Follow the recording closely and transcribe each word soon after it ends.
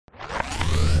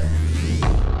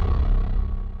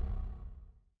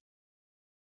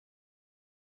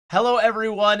Hello,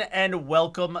 everyone, and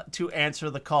welcome to Answer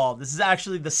the Call. This is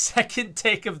actually the second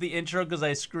take of the intro because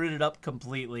I screwed it up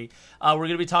completely. We're going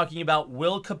to be talking about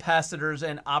will capacitors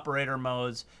and operator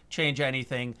modes change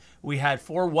anything. We had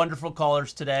 4 wonderful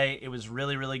callers today. It was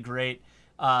really, really great,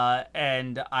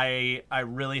 and I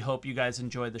really hope you guys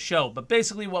enjoyed the show. But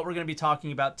basically what we're going to be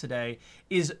talking about today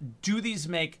is, do these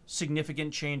make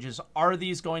significant changes? Are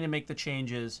these going to make the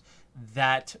changes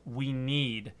that we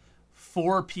need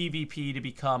for PvP to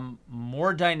become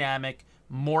more dynamic,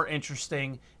 more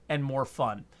interesting, and more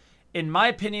fun? In my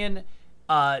opinion,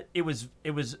 it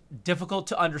was difficult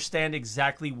to understand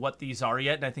exactly what these are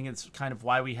yet, and I think it's kind of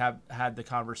why we have had the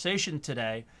conversation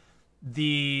today.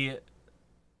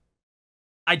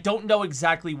 I don't know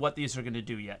exactly what these are going to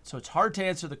do yet, so it's hard to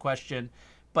answer the question,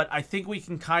 but I think we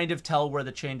can kind of tell where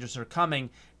the changes are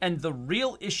coming. And the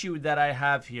real issue that I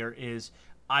have here is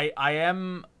I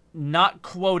am not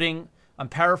quoting, I'm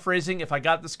paraphrasing. If I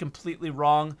got this completely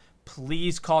wrong,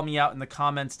 please call me out in the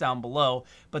comments down below.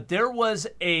 But there was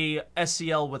a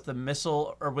SCL with the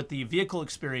missile, or with the vehicle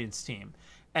experience team,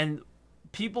 and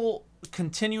people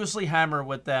continuously hammer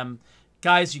with them,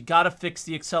 guys, you got to fix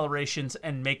the accelerations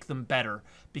and make them better,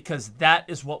 because that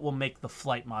is what will make the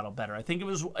flight model better. I think it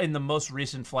was in the most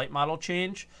recent flight model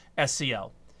change,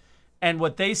 SCL. And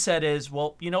what they said is,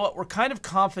 well, you know what? We're kind of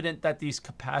confident that this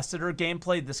capacitor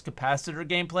gameplay,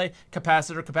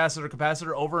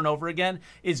 capacitor, over and over again,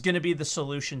 is going to be the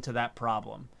solution to that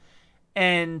problem.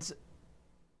 And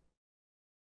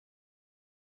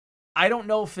I don't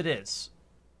know if it is,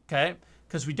 okay?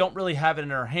 Because we don't really have it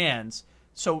in our hands.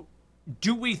 So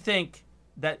do we think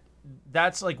that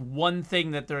that's like one thing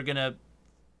that they're going to,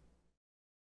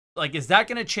 like, is that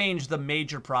going to change the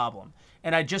major problem?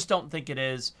 And I just don't think it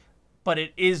is. But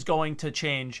it is going to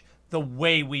change the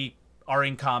way we are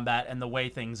in combat and the way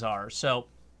things are. So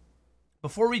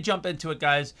before we jump into it,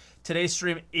 guys, today's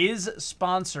stream is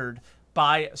sponsored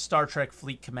by Star Trek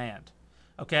Fleet Command.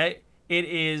 Okay? It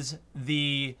is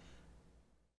the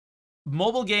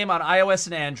mobile game on iOS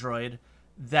and Android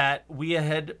that we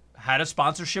had a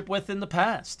sponsorship with in the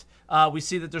past. We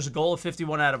see that there's a goal of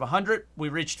 51 out of 100. We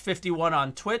reached 51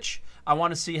 on Twitch. I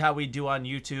want to see how we do on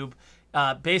YouTube.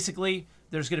 Basically,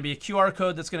 there's going to be a QR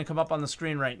code that's going to come up on the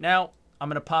screen right now. I'm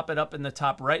going to pop it up in the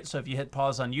top right, so if you hit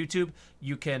pause on YouTube,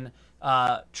 you can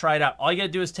try it out. All you got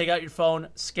to do is take out your phone,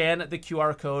 scan the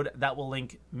QR code. That will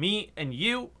link me and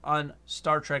you on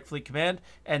Star Trek Fleet Command.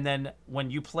 And then when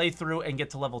you play through and get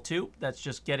to level 2, that's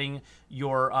just getting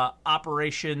your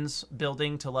operations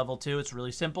building to level 2. It's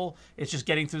really simple. It's just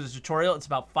getting through the tutorial. It's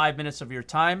about 5 minutes of your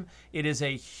time. It is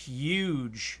a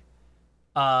huge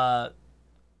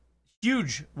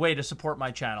way to support my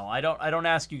channel. I don't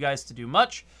ask you guys to do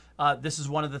much. This is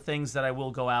one of the things that I will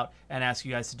go out and ask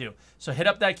you guys to do. So hit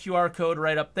up that QR code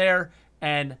right up there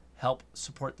and help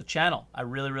support the channel. I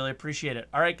really, really appreciate it.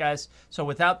 All right, guys. So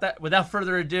without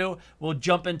further ado, we'll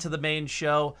jump into the main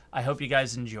show. I hope you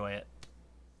guys enjoy it.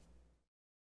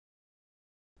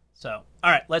 So,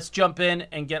 all right, let's jump in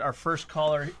and get our first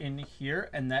caller in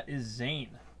here, and that is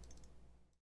Zane.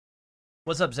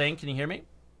 What's up, Zane? Can you hear me?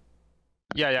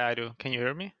 Yeah, I do. Can you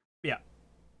hear me? Yeah.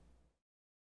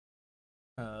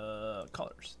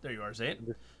 Colors. There you are,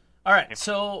 Zane. All right,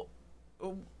 so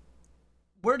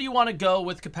where do you want to go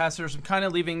with capacitors? I'm kind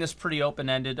of leaving this pretty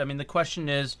open-ended. I mean, the question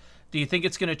is, do you think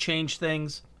it's going to change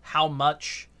things? How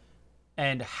much?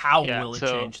 And how will it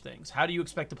change things? How do you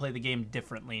expect to play the game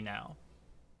differently now?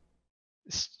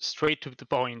 Straight to the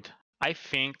point. I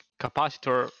think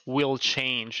capacitor will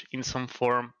change in some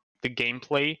form the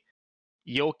gameplay.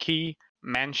 Yoki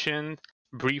mentioned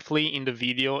briefly in the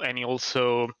video, and he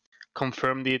also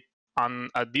confirmed it on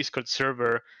a Discord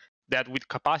server, that with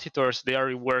capacitors they are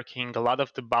reworking a lot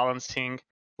of the balancing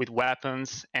with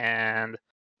weapons and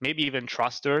maybe even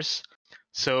thrusters.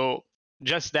 So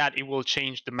just that, it will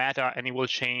change the meta, and it will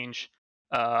change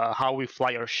how we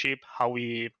fly our ship, how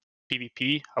we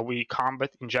PvP, how we combat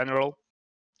in general.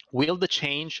 Will the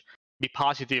change be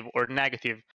positive or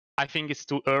negative? I think it's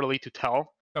too early to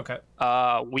tell. Okay.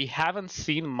 We haven't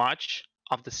seen much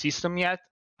of the system yet.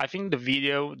 I think the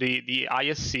video, the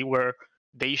ISC where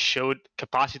they showed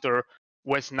capacitor,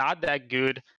 was not that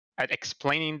good at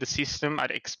explaining the system, at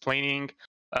explaining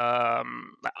how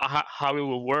it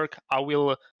will work,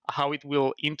 how it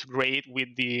will integrate with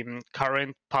the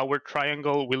current power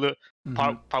triangle. Will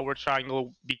power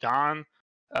triangle be gone?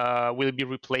 Will it be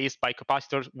replaced by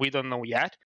capacitors? We don't know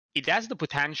yet. It has the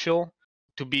potential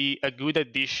to be a good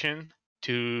addition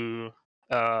to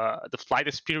the flight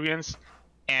experience,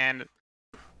 and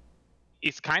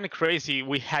it's kind of crazy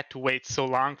we had to wait so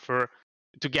long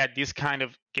to get this kind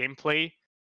of gameplay.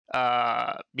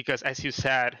 because as you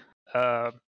said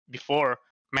before,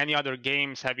 many other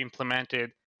games have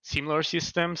implemented similar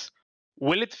systems.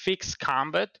 Will it fix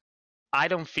combat? I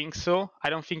don't think so. I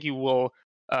don't think it will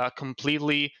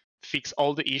completely fix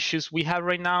all the issues we have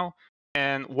right now.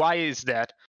 And why is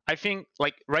that? I think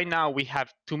like right now we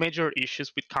have two major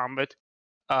issues with combat,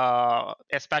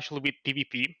 especially with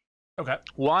PvP. Okay.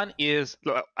 One is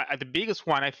the biggest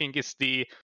one. I think is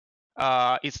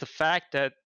it's the fact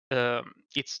that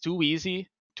it's too easy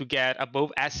to get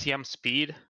above SCM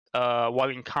speed while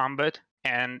in combat,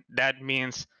 and that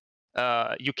means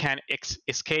you can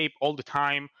escape all the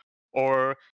time,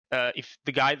 or if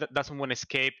the guy that doesn't want to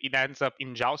escape, it ends up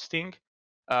in jousting.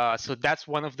 So that's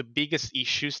one of the biggest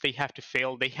issues they have to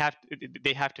fail. They have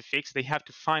to fix. They have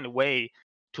to find a way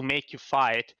to make you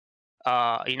fight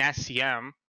in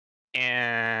SCM,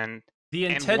 and The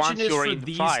and intention once is you're for in the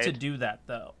these to fight, do that,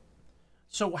 though.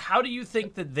 So how do you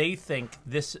think that they think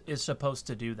this is supposed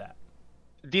to do that?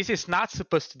 this is not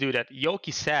supposed to do that.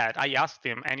 Yoki said, I asked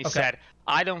him, and he Okay. said,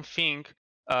 I don't think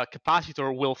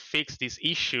Capacitor will fix this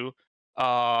issue.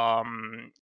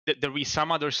 There is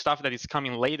some other stuff that is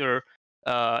coming later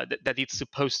that it's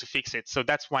supposed to fix it. So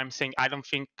that's why I'm saying I don't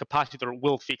think Capacitor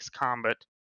will fix combat.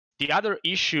 The other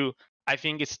issue, I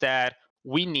think, is that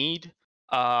we need,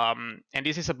 and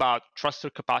this is about thruster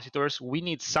capacitors, we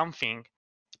need something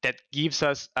that gives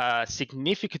us a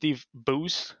significant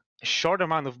boost, a short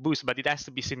amount of boost, but it has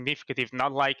to be significant,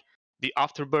 not like the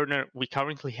afterburner we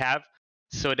currently have,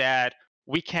 so that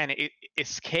we can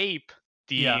escape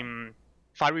the Yeah.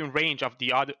 firing range of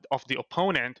the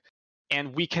opponent,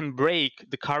 and we can break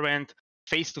the current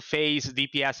face-to-face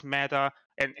DPS meta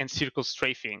and circle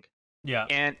strafing. Yeah.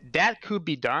 And that could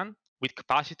be done with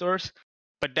capacitors,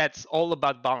 but that's all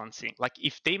about balancing. Like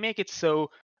if they make it so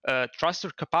thruster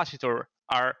capacitor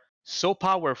are so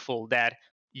powerful that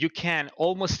you can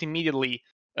almost immediately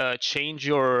change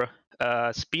your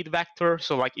speed vector.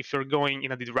 So like if you're going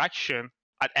in a direction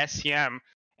at SCM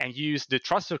and use the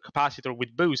thruster capacitor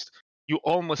with boost, you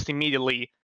almost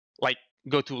immediately like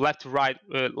go to left to right,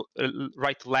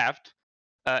 right to left.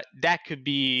 That could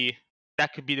be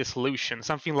the solution.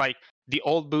 Something like the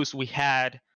old boost we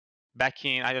had back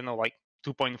in, I don't know, like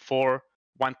 2.4,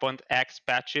 1.x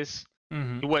patches.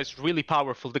 Mm-hmm. It was really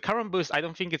powerful. The current boost, I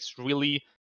don't think it's really,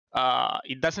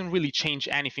 it doesn't really change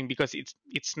anything because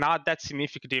it's not that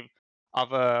significant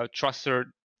of a thruster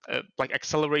like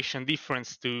acceleration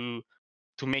difference to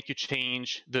make you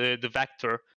change the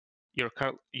vector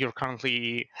you're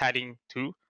currently heading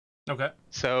to. Okay.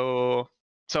 So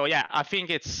yeah, I think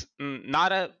it's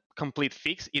not a complete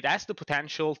fix. It has the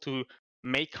potential to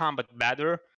make combat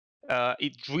better.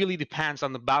 It really depends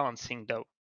on the balancing though.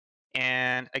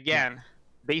 And Yeah. again,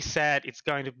 they said it's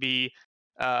going to be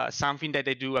something that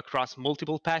they do across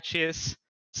multiple patches.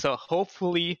 So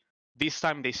hopefully this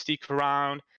time they stick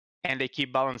around and they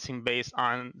keep balancing based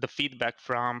on the feedback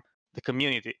from the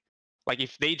community. Like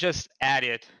if they just add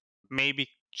it, maybe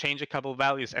change a couple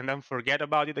values and then forget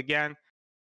about it again,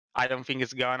 I don't think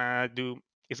it's gonna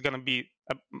be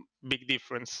a big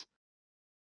difference.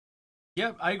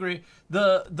 Yeah, I agree.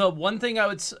 The one thing I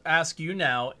would ask you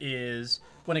now is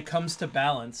when it comes to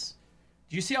balance,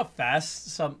 do you see how fast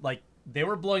some like they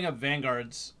were blowing up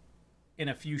vanguards in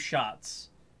a few shots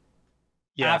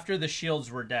Yeah. after the shields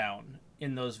were down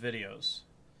in those videos?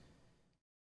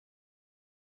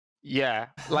 Yeah.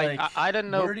 Like I don't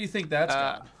know. Where do you think that's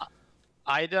gone?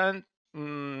 I don't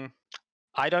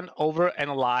I don't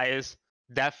overanalyze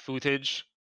that footage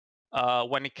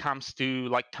when it comes to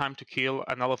like time to kill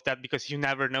and all of that, because you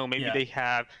never know. Maybe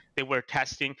Yeah. they were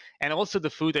testing, and also the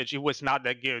footage, it was not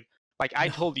that good. Like I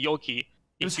told Yoki,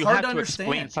 It was if you hard have to to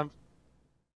explain understand.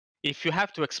 if you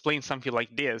have to explain something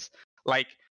like this, like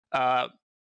uh,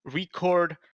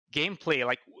 record gameplay,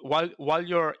 like while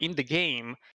you're in the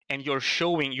game and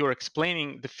you're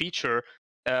explaining the feature,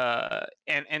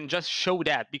 and just show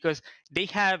that, because they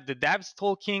have the devs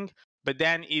talking, but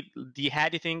then the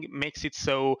editing makes it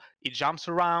so it jumps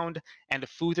around, and the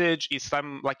footage is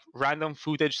some like random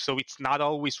footage, so it's not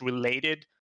always related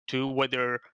to what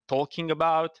they're talking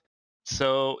about.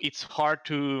 So it's hard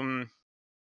to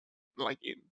like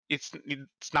it's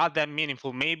not that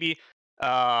meaningful. Maybe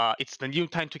it's the new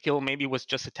time to kill. Maybe it was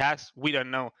just a test. We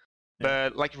don't know. Yeah.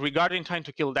 But like regarding time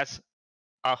to kill, that's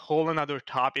a whole another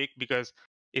topic, because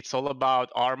it's all about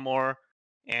armor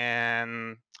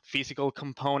and physical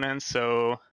components.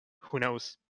 So who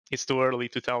knows? It's too early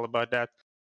to tell about that.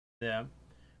 Yeah.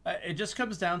 It just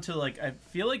comes down to like I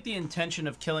feel like the intention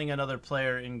of killing another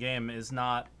player in game is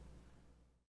not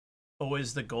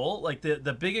always the goal. Like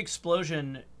the big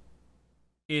explosion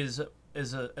is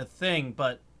a thing,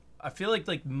 but I feel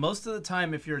like most of the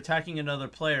time, if you're attacking another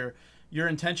player, your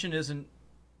intention isn't.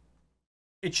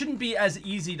 It shouldn't be as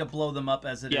easy to blow them up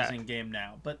as it is in game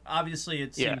now. But obviously,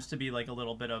 it seems to be like a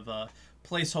little bit of a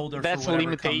placeholder. That's for a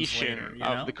whatever comes limitation later, you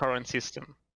of know? the current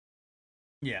system.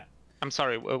 Yeah. I'm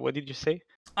sorry, what did you say?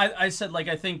 I said, like,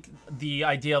 I think the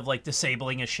idea of, like,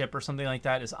 disabling a ship or something like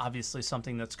that is obviously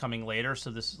something that's coming later. So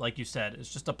this, like you said, is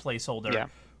just a placeholder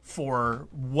for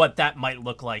what that might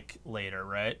look like later,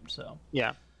 right? So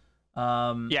yeah,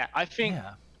 I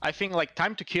think like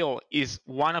time to kill is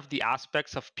one of the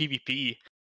aspects of PvP,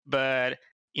 but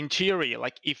in theory,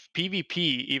 like if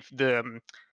PvP, if the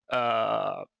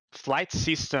flight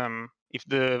system, if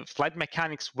the flight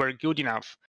mechanics were good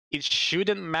enough, it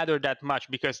shouldn't matter that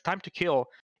much, because time to kill,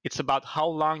 it's about how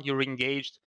long you're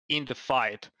engaged in the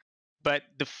fight. But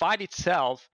the fight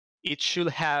itself, it should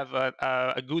have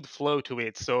a good flow to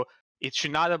it. So it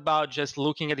should not about just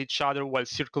looking at each other while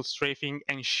circle strafing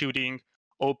and shooting,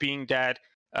 hoping that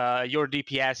your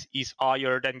DPS is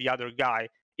higher than the other guy.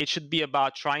 It should be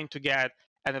about trying to get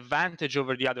an advantage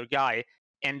over the other guy.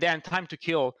 And then time to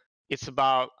kill, it's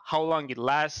about how long it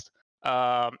lasts.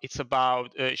 It's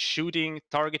about shooting,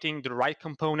 targeting the right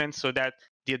component so that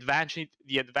the advantage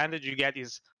you get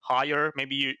is higher.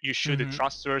 Maybe you shoot the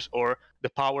thrusters or the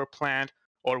power plant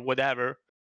or whatever.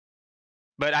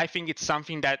 But I think it's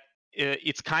something that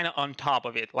it's kind of on top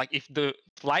of it. Like if the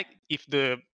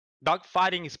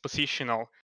dogfighting is positional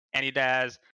and it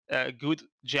has good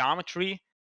geometry,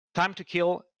 time to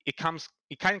kill it kind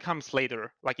of comes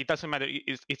later. Like it doesn't matter.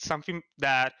 It's something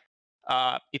that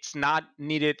it's not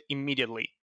needed immediately.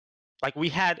 Like we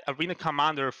had Arena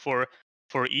Commander for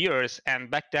years, and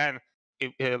back then,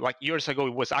 like years ago,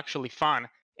 it was actually fun,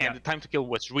 and the time to kill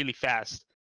was really fast.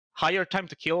 Higher time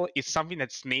to kill is something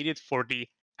that's needed for the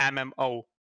MMO,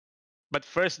 but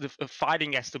first the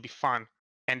fighting has to be fun,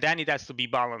 and then it has to be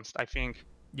balanced, I think.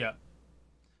 Yeah.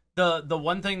 The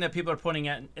one thing that people are pointing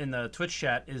at in the Twitch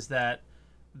chat is that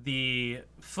the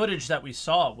footage that we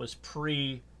saw was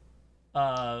pre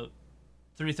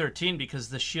 313 because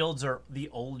the shields are the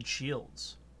old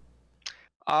shields.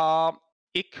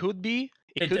 It could be.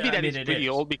 It could be that it's pretty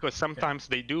old because sometimes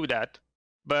they do that.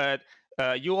 But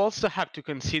you also have to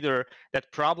consider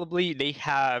that probably they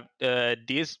have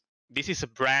this. This is a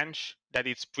branch that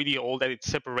it's pretty old, that it's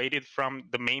separated from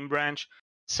the main branch.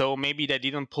 So maybe they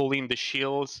didn't pull in the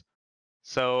shields.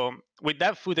 So with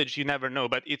that footage, you never know.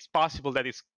 But it's possible that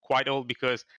it's quite old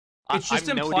because it's just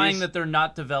implying that they're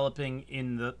not developing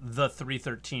in the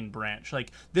 313 branch.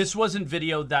 Like this wasn't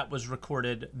video that was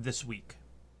recorded this week.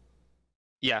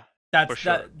 Yeah,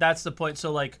 that's the point.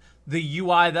 So like the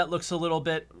UI that looks a little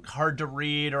bit hard to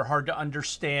read or hard to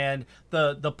understand.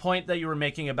 The point that you were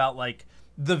making about like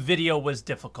the video was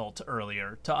difficult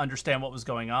earlier to understand what was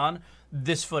going on.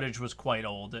 This footage was quite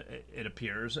old, it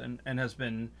appears, and has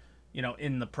been, you know,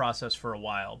 in the process for a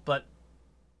while. But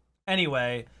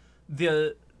anyway,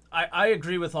 I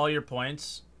agree with all your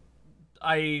points.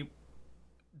 They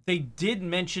did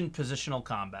mention positional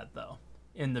combat though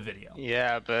in the video.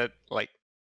 Yeah, but like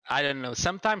I don't know.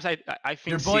 Sometimes I think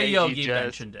your boy CIG Yogi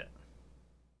mentioned it.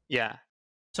 Yeah.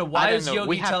 So why is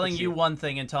Yogi telling you one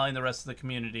thing and telling the rest of the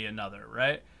community another,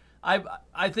 right?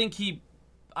 I think he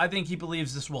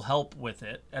believes this will help with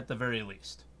it at the very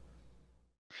least.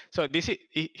 So this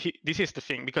is the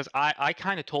thing, because I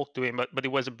kind of talked to him, but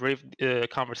it was a brief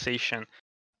conversation.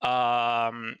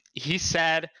 He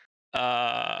said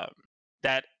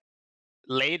that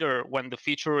later when the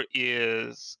feature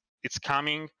it's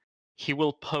coming, he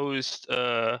will post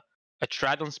a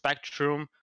thread on Spectrum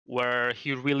where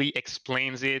he really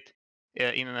explains it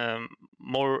in a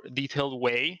more detailed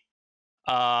way.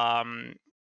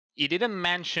 He didn't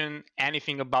mention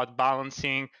anything about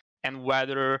balancing and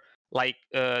whether like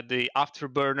the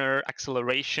afterburner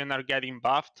acceleration are getting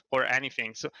buffed or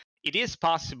anything. So it is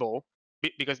possible,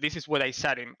 because this is what I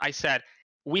said. I said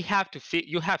you have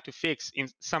to fix in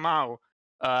somehow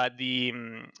the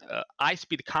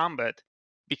high-speed combat,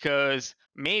 because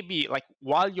maybe like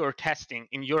while you're testing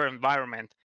in your environment,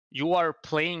 you are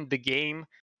playing the game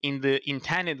in the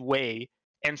intended way,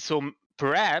 and so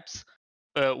perhaps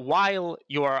while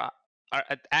you are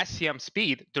at SCM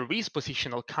speed, there is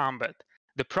positional combat.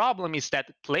 The problem is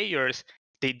that players,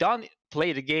 they don't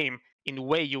play the game in the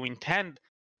way you intend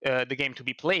the game to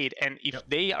be played, and if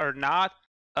they are not,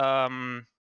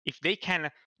 if they can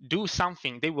do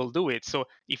something, they will do it. So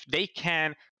if they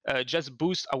can just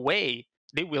boost away,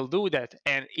 they will do that,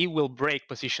 and it will break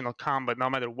positional combat no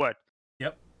matter what.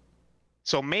 Yep.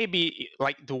 So maybe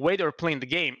like the way they're playing the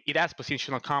game, it has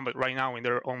positional combat right now in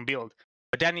their own build.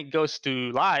 But then it goes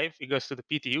to live, it goes to the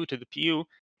PTU, to the PU,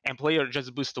 and player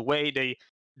just boost away.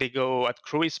 they go at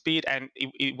cruise speed, and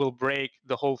it will break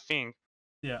the whole thing.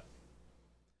 Yeah.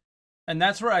 And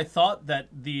that's where I thought that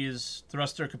these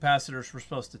thruster capacitors were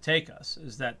supposed to take us,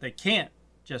 is that they can't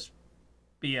just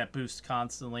be at boost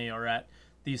constantly or at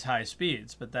these high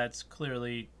speeds, but that's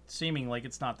clearly seeming like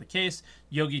it's not the case.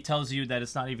 Yogi tells you that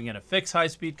it's not even going to fix high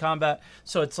speed combat.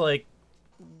 So it's like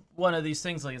one of these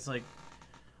things, like it's like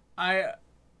I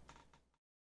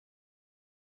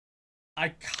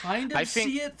kind of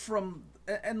see it from,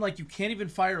 and like you can't even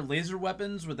fire laser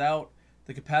weapons without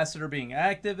the capacitor being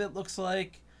active, it looks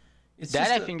like. It's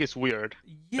that I think is weird.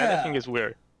 Yeah. That I think is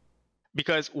weird.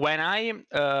 Because when I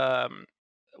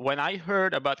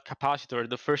heard about capacitor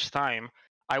the first time,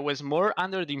 I was more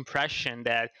under the impression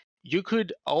that you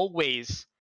could always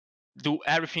do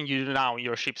everything you do now in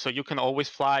your ship. So you can always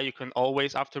fly, you can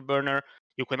always afterburner,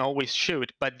 you can always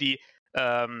shoot. But the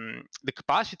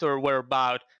capacitor were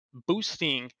about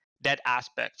boosting that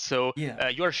aspect. So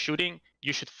you are shooting,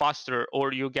 you shoot faster,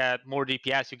 or you get more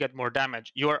DPS, you get more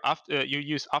damage. You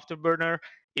use afterburner,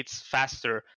 it's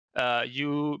faster.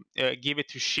 You give it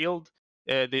to shield,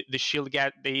 the shield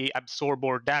they absorb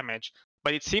more damage.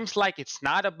 But it seems like it's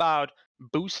not about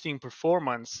boosting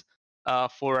performance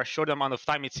for a short amount of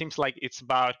time. It seems like it's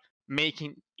about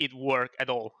making it work at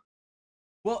all.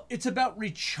 Well, it's about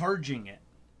recharging it,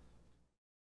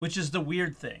 which is the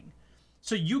weird thing.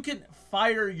 So you can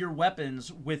fire your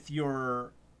weapons with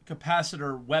your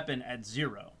capacitor weapon at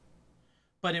 0,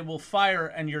 but it will fire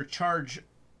and your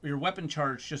weapon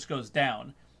charge just goes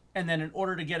down. And then in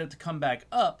order to get it to come back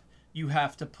up, you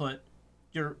have to put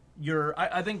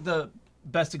I think the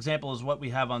best example is what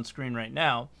we have on screen right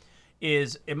now.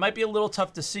 Is it might be a little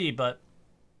tough to see, but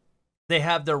they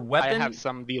have their weapon. I have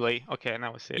some delay. Okay,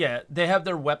 now I see it. Yeah, they have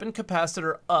their weapon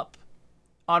capacitor up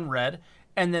on red,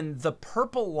 and then the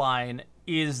purple line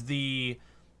is the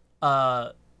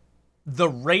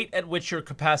rate at which your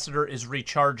capacitor is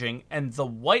recharging, and the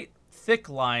white thick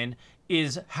line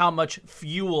is how much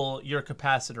fuel your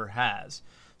capacitor has.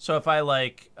 So if I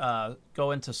like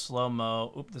go into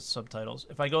slow-mo, oop, the subtitles.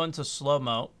 If I go into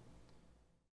slow-mo,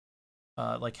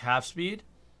 like half speed,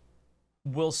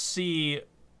 we'll see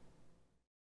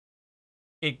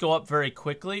it go up very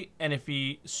quickly. And if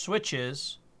he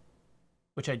switches,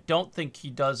 which I don't think he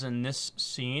does in this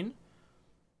scene,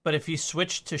 but if he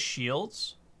switched to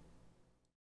shields,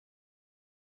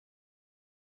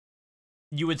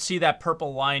 you would see that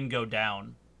purple line go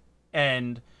down.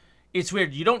 And it's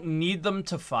weird. You don't need them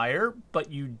to fire,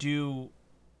 but you do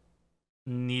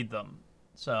need them.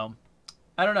 So,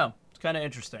 I don't know. It's kind of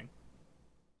interesting.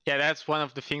 Yeah, that's one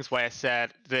of the things why I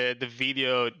said the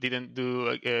video didn't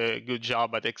do a good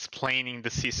job at explaining the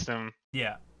system.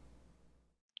 Yeah.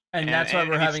 And that's why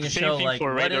we're having a show like,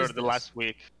 for what Radar is the last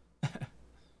week.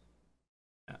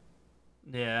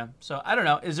 Yeah. So, I don't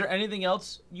know. Is there anything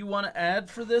else you want to add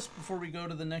for this before we go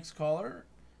to the next caller?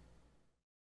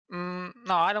 No,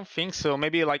 I don't think so.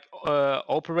 Maybe like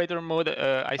operator mode.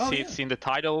 I see it's in the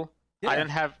title. Yeah. I don't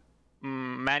have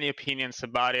many opinions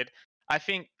about it. I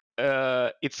think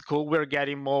it's cool we're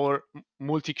getting more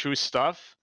multi-crew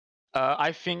stuff.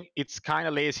 I think it's kind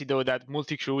of lazy though that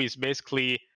multi-crew is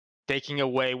basically taking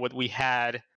away what we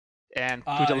had and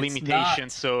put a limitation.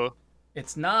 So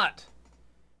it's not.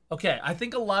 Okay, I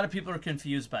think a lot of people are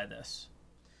confused by this.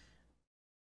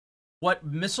 What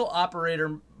missile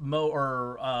operator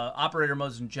operator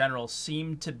modes in general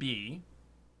seem to be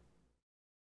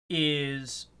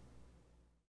is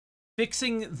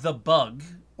fixing the bug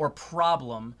or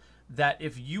problem that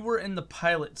if you were in the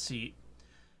pilot seat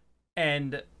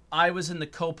and I was in the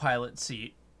co-pilot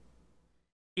seat,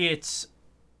 it's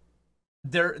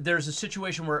there's a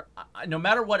situation where no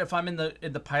matter what, if I'm in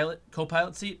the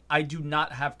co-pilot seat, I do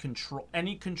not have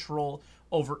any control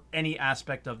over any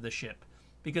aspect of the ship.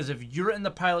 Because if you're in the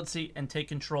pilot seat and take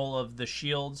control of the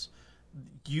shields,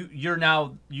 you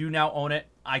now own it.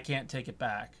 I can't take it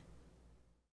back.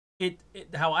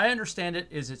 How I understand it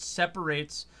is it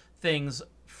separates things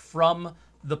from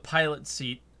the pilot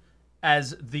seat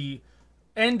as the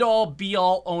end-all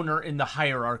be-all owner in the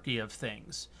hierarchy of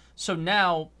things. So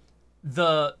now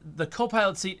the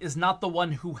co-pilot seat is not the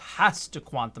one who has to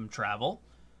quantum travel.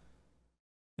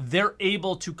 They're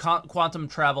able to quantum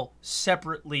travel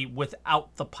separately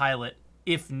without the pilot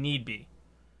if need be.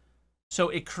 So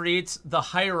it creates the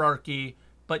hierarchy,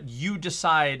 but you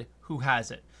decide who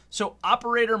has it. So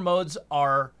operator modes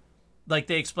are, like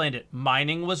they explained it,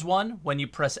 mining was one when you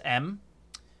press M.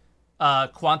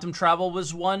 Quantum travel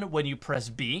was one when you press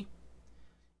B.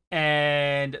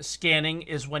 And scanning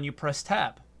is when you press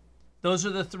tab. Those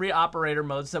are the 3 operator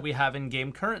modes that we have in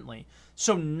game currently.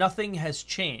 So nothing has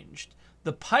changed.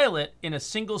 The pilot in a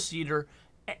single-seater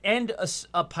and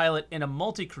a pilot in a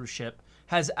multi-crew ship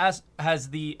has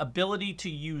the ability to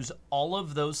use all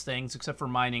of those things except for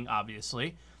mining,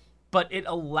 obviously, but it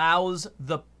allows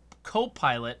the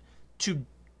co-pilot to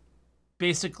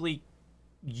basically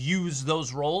use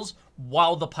those roles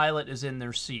while the pilot is in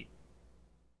their seat.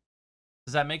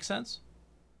 Does that make sense?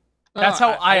 No, That's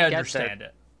how I get understand that.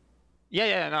 it.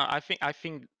 Yeah. No, I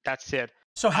think that's it.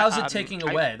 So how's it taking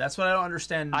away? That's what I don't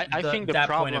understand. I think the that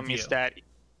point of problem view.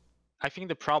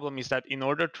 is that in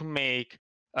order to make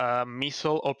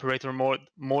missile operator mode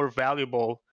more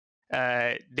valuable,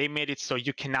 they made it so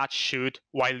you cannot shoot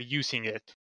while using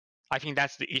it. I think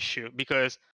that's the issue,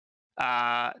 because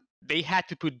they had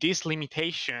to put this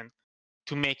limitation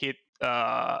to make it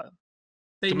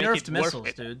They nerfed missiles,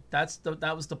 worth it. dude.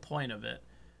 That was the point of it.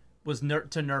 Was to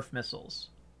nerf missiles.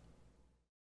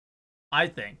 I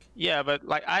think. Yeah, but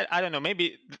like I don't know.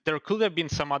 Maybe there could have been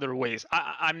some other ways.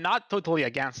 I'm not totally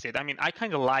against it. I mean, I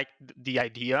kind of like the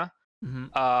idea. Mm-hmm.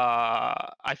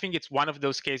 I think it's one of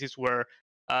those cases where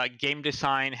game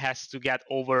design has to get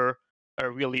over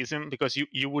realism, because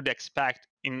you would expect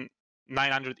in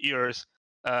 900 years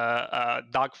a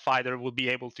dogfighter will be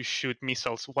able to shoot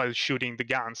missiles while shooting the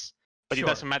guns, but Sure. it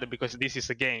doesn't matter because this is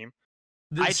a game.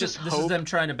 This is them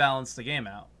trying to balance the game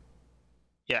out.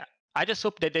 Yeah, I just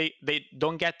hope that they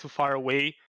don't get too far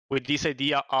away with this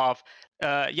idea of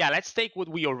let's take what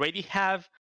we already have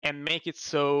and make it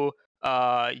so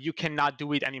you cannot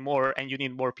do it anymore and you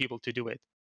need more people to do it.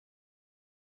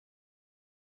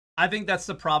 I think that's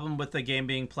the problem with the game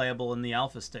being playable in the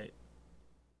alpha state.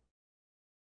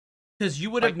 Because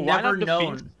you would have never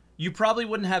known. You probably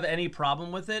wouldn't have any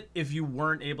problem with it if you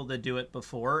weren't able to do it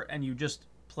before and you just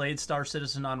played Star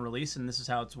Citizen on release and this is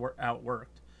how how it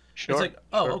worked. Sure, it's like,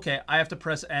 oh, sure. Okay, I have to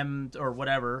press M or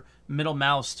whatever, middle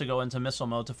mouse to go into missile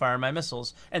mode to fire my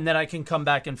missiles, and then I can come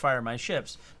back and fire my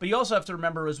ships. But you also have to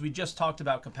remember, as we just talked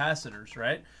about, capacitors,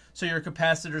 right? So your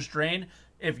capacitors drain.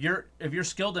 If you're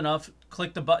skilled enough,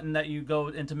 click the button that you go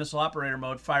into missile operator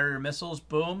mode, fire your missiles,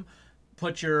 boom,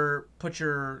 put your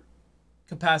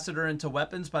capacitor into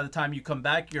weapons. By the time you come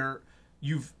back, you're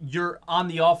on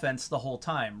the offense the whole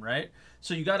time, right?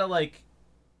 So you got to like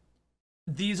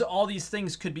all these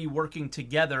things could be working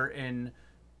together in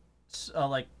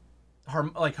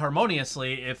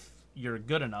harmoniously if you're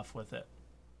good enough with it.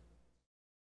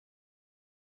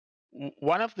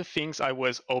 One of the things I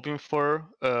was hoping for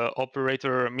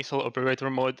missile operator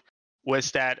mode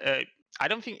was that I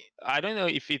don't know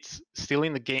if it's still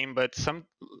in the game, but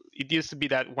it used to be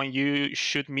that when you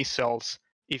shoot missiles,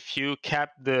 if you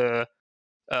kept the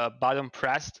button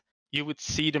pressed, you would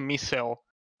see the missile.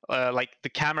 Like the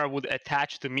camera would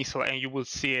attach the missile and you will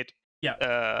see it.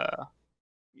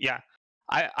 Yeah.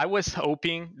 I was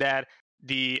hoping that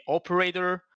the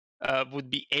operator would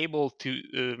be able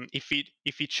to, if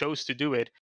it chose to do it,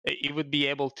 it would be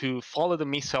able to follow the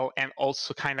missile and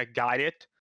also kind of guide it,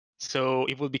 so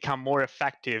it will become more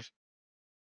effective.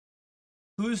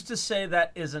 Who's to say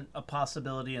that isn't a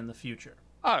possibility in the future?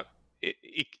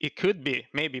 It could be.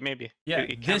 Maybe. Yeah,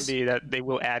 it can be that they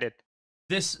will add it.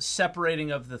 This separating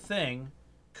of the thing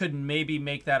could maybe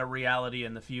make that a reality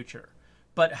in the future.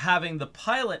 But having the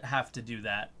pilot have to do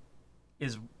that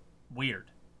is weird.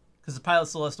 Because the pilot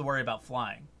still has to worry about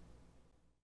flying.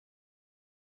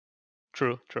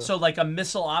 True. So like a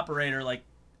missile operator,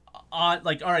 all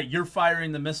right, you're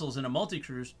firing the missiles in a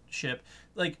multi-crew ship.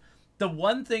 Like the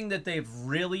one thing that they've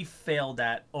really failed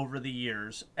at over the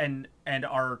years and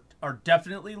are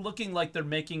definitely looking like they're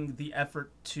making the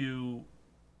effort to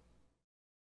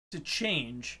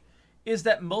change is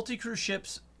that multi-crew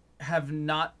ships have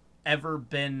not ever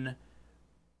been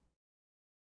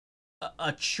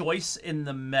a choice in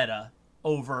the meta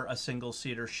over a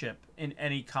single-seater ship in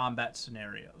any combat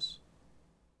scenarios.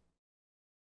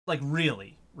 Like,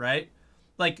 really, right?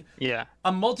 Like, yeah,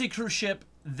 a multi-crew ship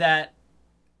that,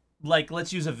 like,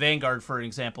 let's use a Vanguard for an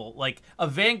example. Like, a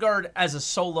Vanguard as a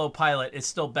solo pilot is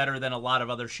still better than a lot of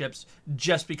other ships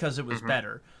just because it was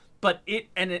better. But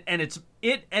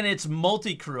its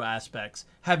multi-crew aspects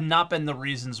have not been the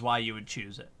reasons why you would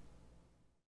choose it,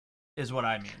 is what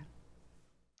I mean.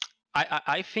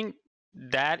 I think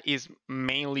that is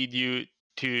mainly due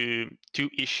to two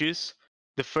issues.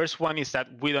 The first one is that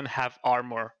we don't have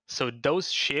armor. So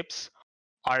those ships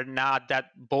are not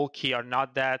that bulky, are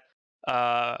not that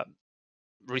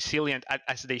resilient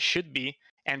as they should be.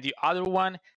 And the other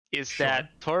one is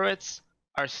that turrets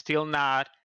are still not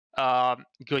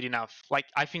good enough. Like,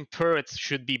 I think turrets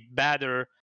should be better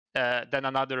than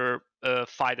another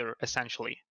fighter,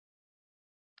 essentially.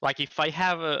 Like, if I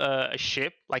have a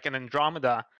ship like an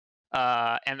Andromeda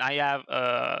and I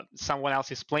have someone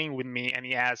else is playing with me, and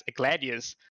he has a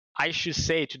Gladius, I should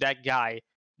say to that guy,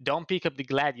 don't pick up the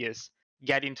Gladius,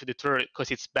 get into the turret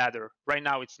because it's better. Right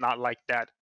now, it's not like that.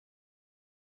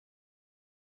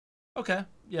 Okay,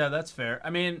 yeah, that's fair. I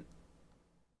mean,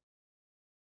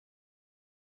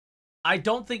 I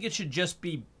don't think it should just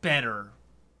be better,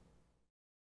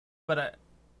 but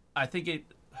I think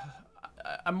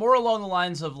I'm more along the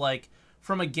lines of like,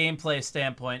 from a gameplay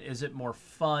standpoint, is it more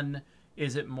fun?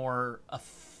 Is it more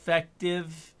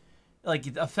effective? Like,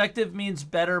 effective means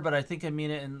better, but I think I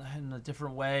mean it in a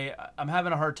different way. I'm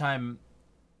having a hard time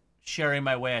sharing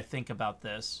my way I think about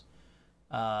this.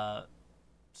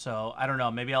 So I don't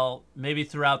know. Maybe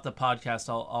throughout the podcast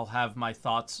I'll have my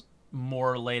thoughts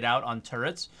more laid out on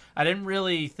turrets. I didn't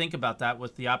really think about that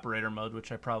with the operator mode,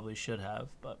 which I probably should have,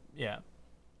 but yeah.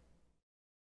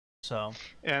 So,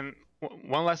 and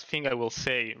one last thing I will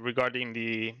say regarding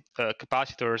the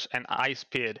capacitors and eye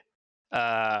speed.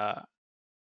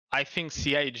 I think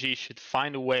CIG should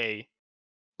find a way.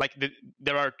 Like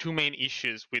there are two main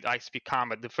issues with high speed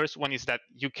combat. The first one is that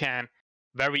you can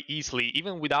very easily,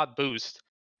 even without boost,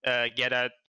 get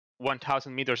at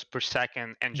 1,000 meters per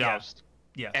second and joust.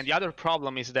 Yeah. Yes. And the other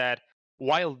problem is that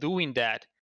while doing that,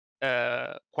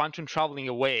 quantum traveling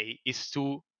away is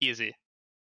too easy.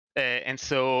 And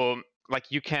so, like,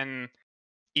 you can,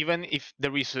 even if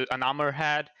there is an armor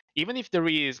head, even if there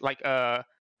is like a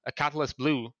catalyst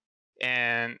blue,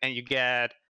 and you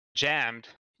get jammed,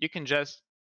 you can just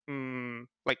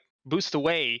like boost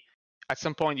away. At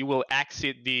some point, you will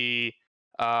exit the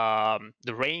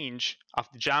range of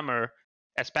the jammer,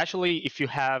 especially if you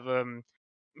have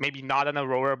maybe not an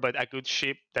Aurora but a good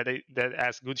ship that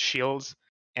has good shields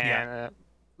and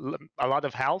a lot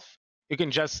of health. You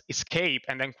can just escape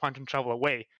and then quantum travel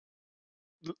away.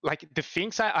 Like the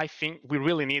things I think we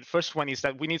really need. First one is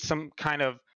that we need some kind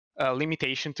of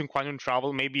limitation to quantum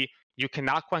travel. Maybe you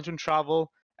cannot quantum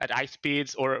travel at high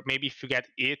speeds, or maybe if you get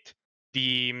it,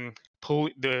 the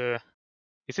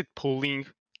is it pulling?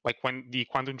 Like when the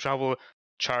quantum travel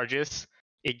charges,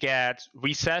 it gets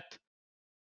reset.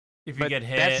 If you get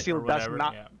hit or whatever,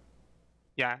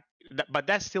 but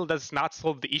that still does not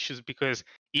solve the issues, because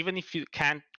even if you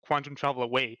can't quantum travel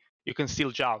away, you can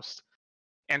still joust.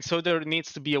 And so there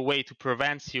needs to be a way to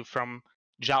prevent you from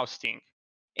jousting.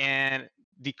 And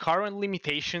the current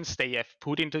limitations they have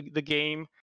put into the game,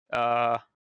 I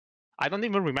don't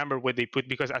even remember what they put,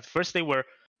 because at first they were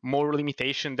more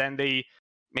limitation, then they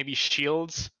maybe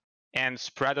shields and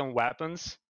spread on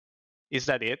weapons. Is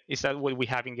that it? Is that what we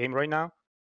have in game right now?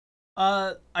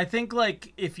 I think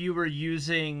like if you were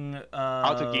using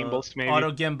auto gimbals, maybe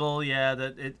auto gimbal, yeah,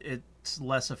 that it's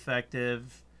less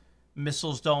effective.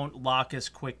 Missiles don't lock as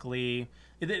quickly.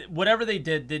 Whatever they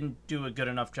didn't do a good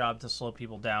enough job to slow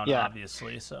people down,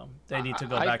 obviously. So they need to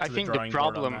go back to the drawing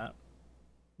board on that.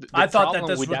 I thought that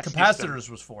this what capacitors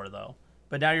was for, though.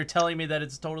 But now you're telling me that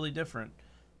it's totally different.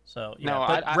 So yeah, no,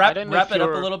 but wrap it up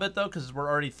a little bit though, because we're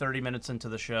already 30 minutes into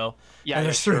the show. Yeah, and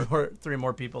there's three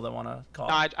more people that want to call.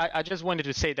 No, I just wanted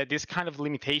to say that these kind of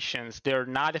limitations, they're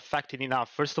not effective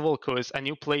enough. First of all, because a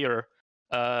new player,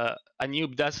 a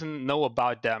noob doesn't know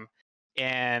about them,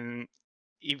 and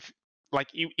if like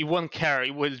it won't care,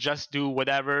 it will just do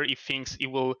whatever it thinks it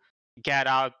will get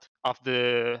out of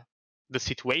the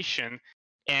situation.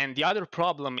 And the other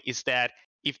problem is that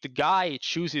if the guy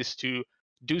chooses to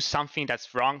do something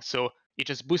that's wrong, so it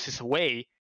just boosts away,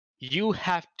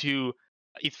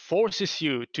 it forces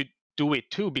you to do it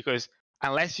too, because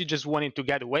unless you just want him to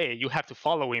get away, you have to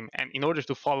follow him, and in order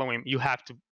to follow him, you have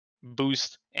to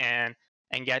boost and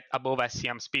get above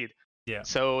SCM speed. Yeah.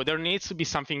 So there needs to be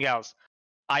something else.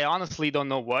 I honestly don't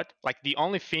know what. Like the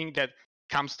only thing that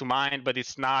comes to mind, but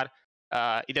it's not.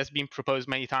 It has been proposed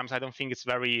many times. I don't think it's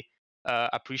very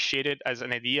appreciated as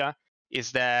an idea.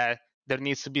 Is that there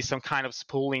needs to be some kind of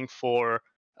spooling for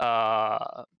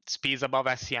speeds above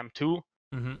SCM2.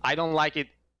 Mm-hmm. I don't like it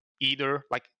either.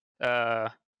 Like,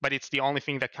 but it's the only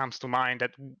thing that comes to mind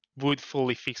that would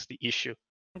fully fix the issue.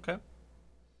 Okay.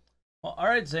 Well, all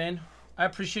right, Zane. I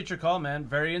appreciate your call, man.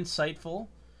 Very insightful,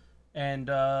 and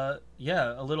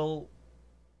yeah, a little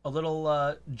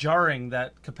jarring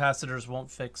that capacitors won't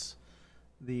fix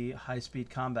the high-speed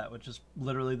combat, which is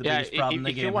literally the biggest problem the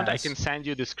game has. If you want, I can send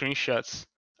you the screenshots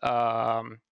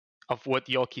of what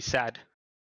Yoki said.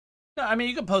 No, I mean,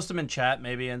 you can post them in chat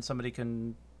maybe, and somebody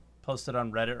can post it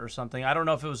on Reddit or something. I don't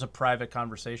know if it was a private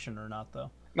conversation or not, though.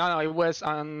 No, it was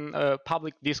on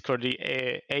public Discord,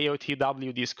 the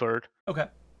AOTW Discord. Okay.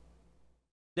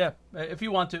 Yeah, if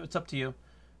you want to, it's up to you.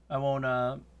 I won't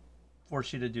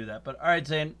force you to do that. But all right,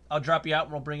 Zane, I'll drop you out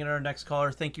and we'll bring in our next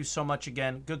caller. Thank you so much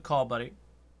again. Good call, buddy.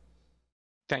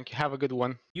 Thank you. Have a good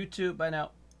one. You too. Bye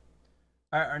now.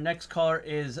 All right, our next caller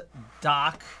is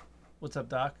Doc. What's up,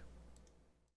 Doc?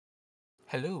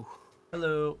 Hello.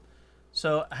 Hello.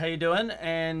 So, how you doing?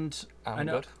 And I I'm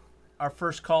know good. our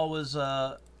first call was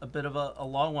a bit of a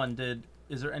long one.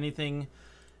 Is there anything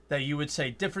that you would say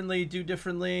differently, do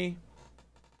differently?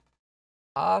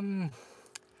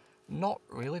 Not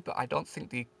really, but I don't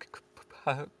think the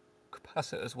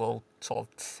capacitors will sort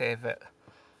of save it.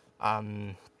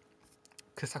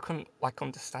 Because I couldn't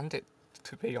understand it,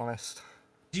 to be honest.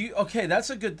 Okay,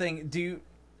 that's a good thing.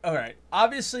 All right.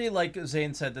 Obviously, like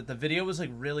Zane said, that the video was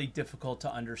like really difficult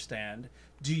to understand.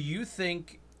 Do you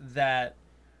think that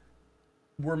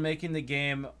we're making the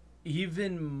game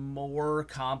even more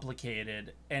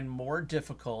complicated and more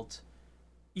difficult,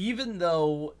 even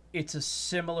though it's a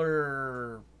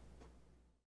similar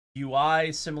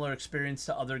UI, similar experience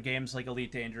to other games like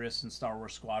Elite Dangerous and Star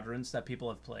Wars Squadrons that people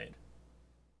have played?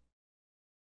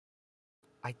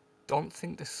 I don't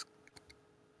think this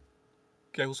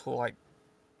goes for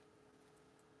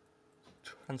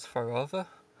transfer over.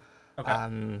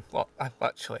 Okay. Well,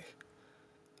 actually,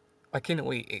 in a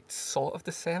way, it's sort of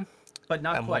the same. But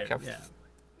not quite, yeah.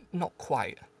 Not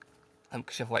quite.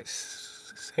 Because you have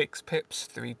 6 pips,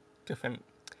 3 different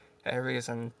areas,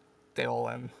 and they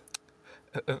all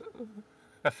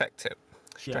affect it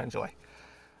strangely.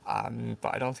 Yeah.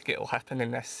 But I don't think it'll happen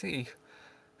in SC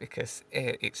because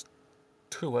A, it's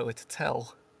too early to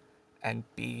tell, and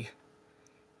B,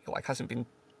 it hasn't been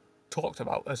talked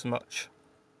about as much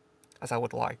as I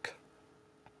would like.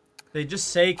 They just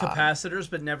say capacitors,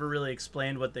 but never really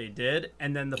explained what they did.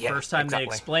 And then the first time they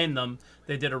explained them,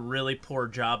 they did a really poor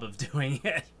job of doing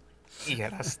it.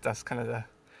 Yeah, that's kind of the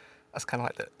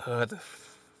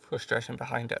frustration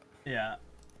behind it. Yeah.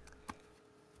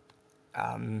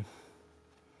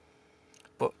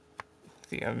 But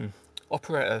the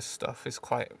operator stuff is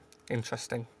quite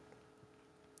interesting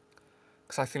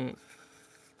because I think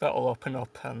that'll open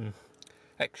up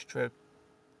extra.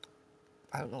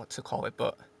 I don't know what to call it,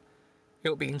 but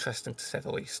it'll be interesting to say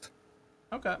the least.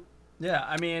 Okay. Yeah,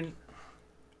 I mean,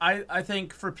 I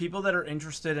think for people that are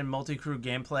interested in multi-crew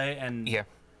gameplay and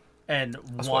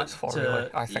that's want for, to, really,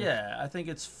 I think. Yeah, I think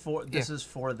it's for this is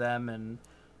for them, and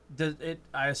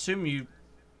I assume you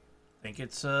think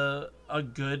it's a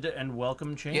good and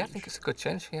welcome change. Yeah, I think it's a good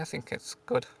change. Yeah, I think it's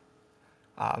good.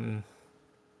 How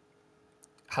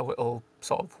it'll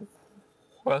sort of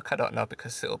work, I don't know,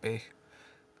 because it'll be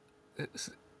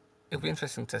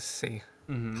interesting to see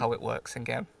how it works in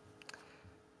game.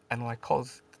 And all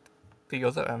the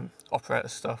other operator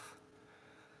stuff,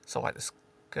 so the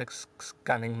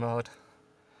scanning mode,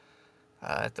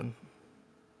 the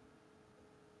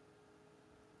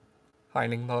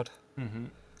mining mode,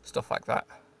 stuff like that.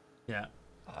 Yeah.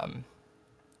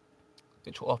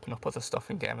 Which will open up other stuff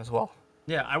in game as well.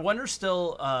 Yeah, I wonder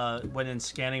still when in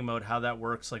scanning mode how that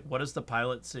works. Like, what does the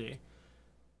pilot see?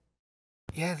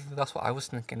 Yeah, that's what I was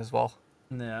thinking as well.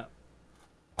 Yeah.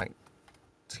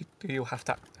 Do you have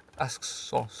to ask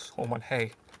someone,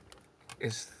 hey,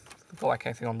 is there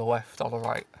anything on the left or the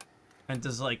right? And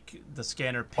does the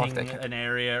scanner ping an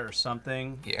area or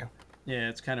something? Yeah. Yeah,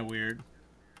 it's kind of weird.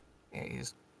 Yeah, it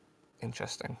is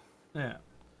interesting. Yeah.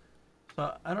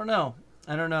 But I don't know.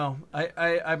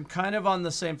 I'm kind of on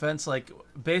the same fence. Like,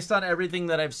 based on everything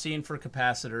that I've seen for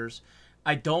capacitors,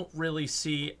 I don't really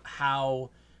see how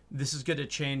this is going to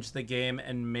change the game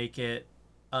and make it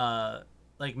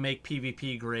make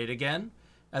PvP great again.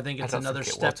 I think it's another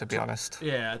step, to be honest.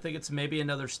 Yeah, I think it's maybe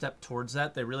another step towards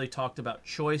that. They really talked about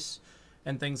choice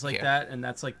and things like that, and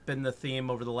that's been the theme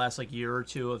over the last year or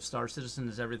two of Star Citizen,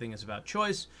 is everything is about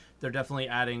choice. They're definitely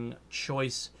adding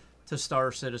choice to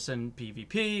Star Citizen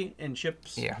PvP and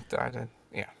ships. Yeah,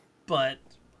 But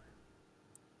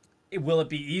will it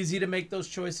be easy to make those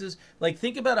choices?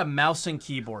 Think about a mouse and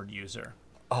keyboard user.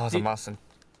 Oh, the mouse and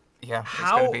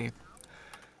how it's gonna be.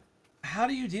 How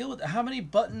do you deal with it? How many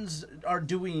buttons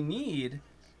do we need?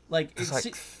 It's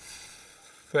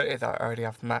 30 that I already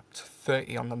have mapped.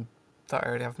 30 on them that I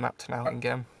already have mapped now in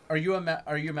game. Are you a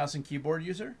mouse and keyboard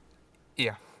user?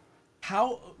 Yeah.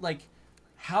 How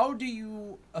do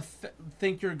you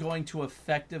think you're going to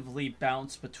effectively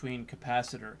bounce between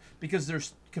capacitor? Because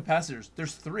there's capacitors.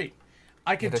 There's 3.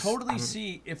 I could totally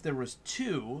see if there was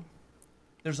 2.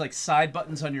 There's side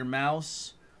buttons on your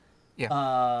mouse.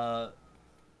 Yeah.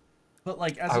 But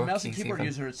as a mouse and keyboard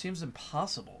user, it seems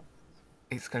impossible.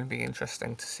 It's going to be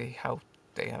interesting to see how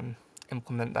they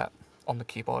implement that on the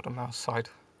keyboard and mouse side.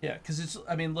 Yeah, because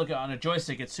look, on a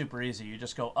joystick, it's super easy. You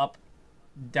just go up,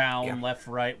 down, left,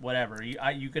 right, whatever.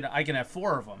 I can have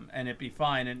 4 of them, and it'd be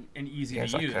fine and easy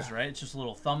to use, right? It's just a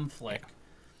little thumb flick.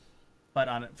 But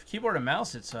on keyboard and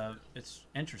mouse, it's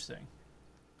interesting.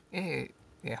 Yeah,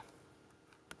 yeah.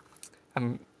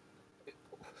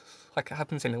 Like it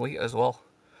happens in Elite as well.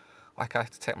 Like I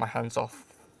have to take my hands off,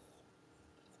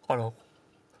 I don't know,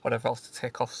 whatever else to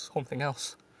take off something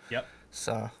else. Yep.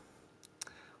 So,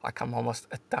 like I'm almost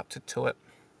adapted to it.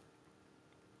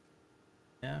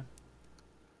 Yeah.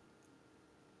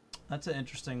 That's an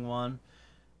interesting one.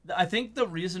 I think the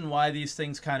reason why these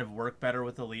things kind of work better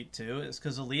with Elite too is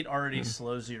because Elite already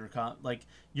slows your like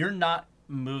you're not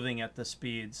moving at the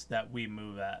speeds that we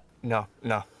move at. No,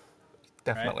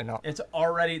 definitely right? not. It's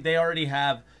already they already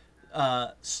have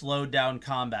slowed down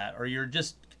combat, or you're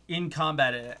just in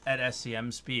combat at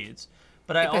SCM speeds.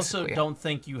 But I also don't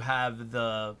think you have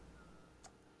the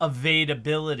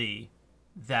evadability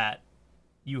that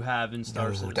you have in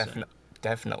Star Citizen.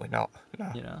 Definitely not.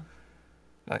 No. You know.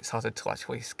 No, it's harder to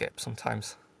actually skip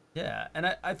sometimes. Yeah,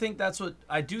 and I think that's what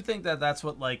I do think that's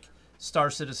what like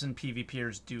Star Citizen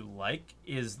PvPers do like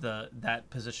is that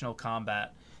positional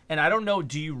combat. And I don't know,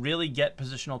 do you really get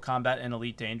positional combat in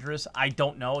Elite Dangerous? I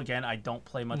don't know. Again, I don't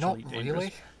play much Elite Dangerous.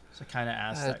 Really. So I kind of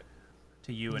ask that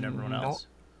to you and everyone else.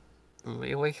 Not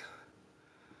really.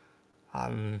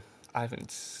 I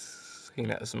haven't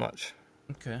seen it as much.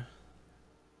 Okay.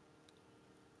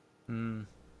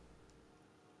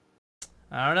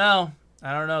 I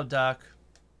don't know, Doc.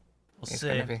 We'll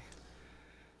see.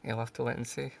 You'll have to wait and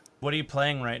see. What are you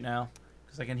playing right now?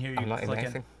 Because I can hear you I'm not clicking. in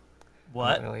anything.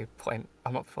 What? I'm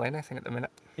not playing anything at the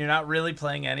minute. You're not really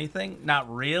playing anything? Not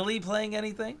really playing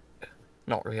anything?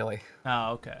 Not really.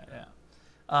 Oh, okay, yeah.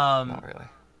 Not really.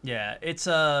 Yeah, it's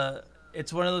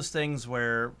one of those things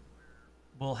where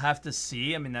we'll have to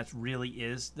see. I mean, that really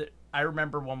is. I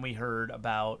remember when we heard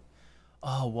about,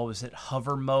 what was it,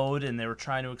 hover mode, and they were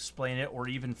trying to explain it, or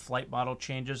even flight model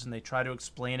changes, and they try to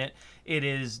explain it. It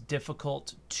is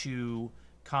difficult to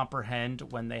comprehend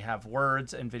when they have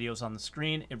words and videos on the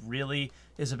screen. It really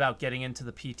is about getting into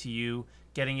the PTU,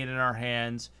 getting it in our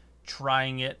hands,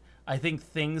 trying it. I think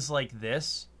things like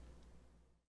this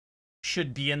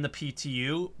should be in the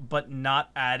PTU, but not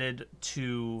added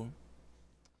to...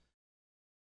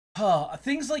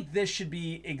 things like this should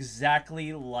be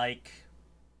exactly like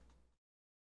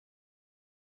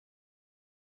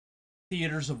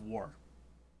Theaters of War.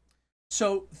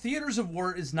 So, Theaters of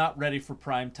War is not ready for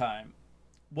prime time.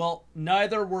 Well,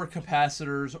 neither were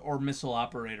Capacitors or Missile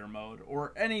Operator Mode,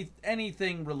 or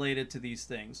anything related to these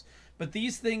things. But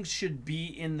these things should be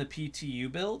in the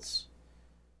PTU builds,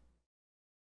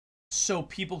 so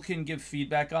people can give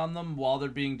feedback on them while they're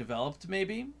being developed,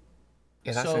 maybe.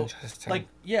 Yeah, that's interesting.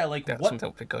 That's something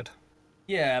would be good.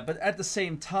 Yeah, but at the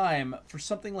same time, for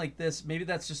something like this, maybe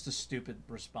that's just a stupid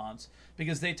response,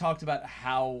 because they talked about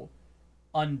how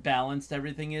unbalanced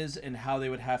everything is and how they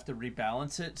would have to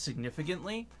rebalance it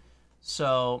significantly.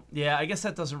 So, yeah, I guess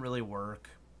that doesn't really work.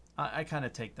 I kind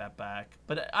of take that back.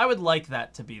 But I would like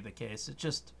that to be the case. It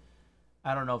just,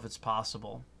 I don't know if it's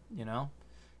possible, you know?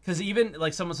 Because even,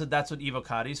 like someone said, that's what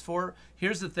Evocati's for.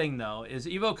 Here's the thing, though, is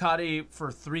Evocati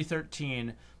for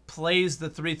 313 plays the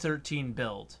 313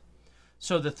 build.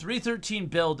 So the 313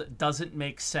 build doesn't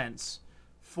make sense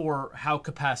for how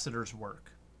capacitors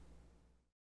work.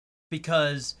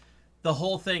 Because the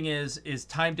whole thing is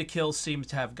time to kill seems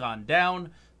to have gone down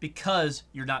because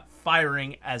you're not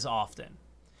firing as often.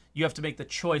 You have to make the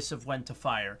choice of when to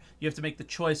fire. You have to make the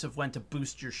choice of when to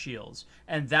boost your shields.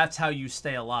 And that's how you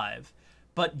stay alive.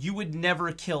 But you would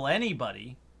never kill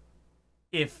anybody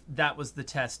if that was the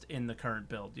test in the current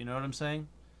build. You know what I'm saying?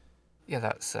 Yeah,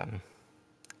 that's,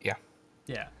 yeah.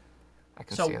 Yeah. I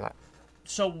can see that.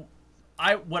 So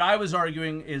what I was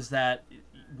arguing is that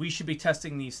we should be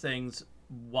testing these things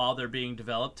while they're being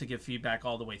developed to give feedback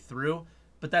all the way through,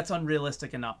 but that's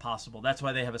unrealistic and not possible. That's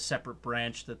why they have a separate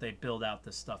branch that they build out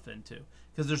this stuff into,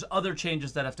 because there's other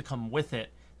changes that have to come with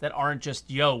it that aren't just,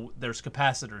 yo, there's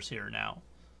capacitors here now.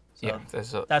 So yeah,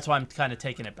 that's why I'm kind of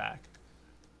taking it back.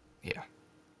 Yeah.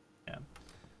 Yeah.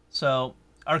 So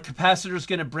are capacitors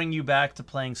going to bring you back to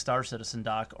playing Star Citizen,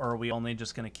 Doc, or are we only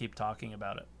just going to keep talking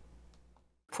about it?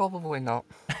 Probably not.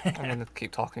 I'm going to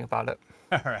keep talking about it.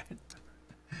 All right.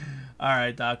 All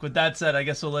right, Doc. With that said, I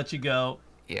guess we'll let you go.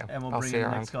 Yeah. And we'll bring in the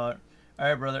next caller. All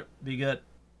right, brother. Be good.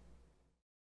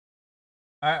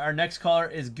 All right, our next caller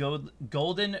is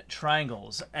Golden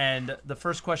Triangles. And the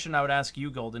first question I would ask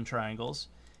you, Golden Triangles,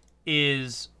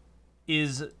 is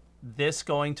this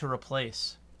going to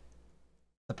replace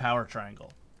the power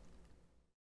triangle?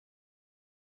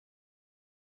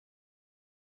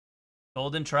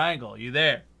 Golden Triangle, you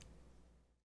there?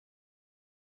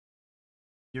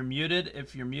 You're muted.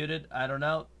 If you're muted, I don't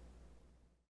know.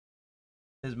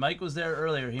 His mic was there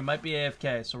earlier. He might be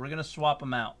AFK, so we're gonna swap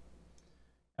him out,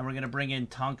 and we're gonna bring in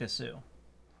Tonkasu.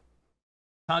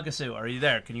 Tonkasu, are you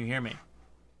there? Can you hear me?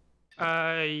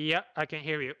 Yeah, I can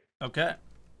hear you. Okay.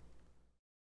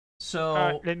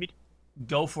 So Let me.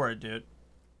 go for it, dude.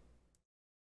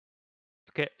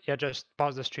 Okay, yeah, just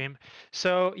pause the stream.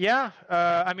 So yeah,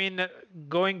 I mean,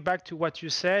 going back to what you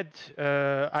said,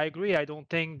 I agree. I don't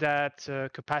think that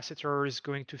capacitor is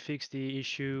going to fix the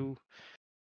issue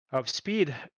of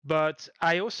speed, but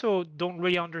I also don't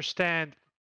really understand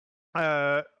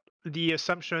the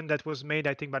assumption that was made,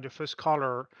 I think, by the first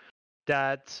caller,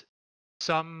 that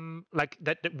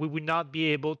that we would not be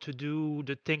able to do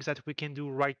the things that we can do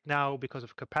right now because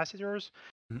of capacitors.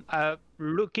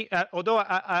 Looking at, although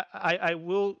I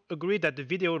will agree that the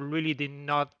video really did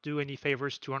not do any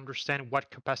favors to understand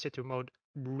what capacitor mode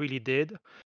really did,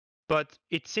 but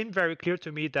it seemed very clear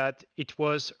to me that it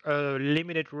was a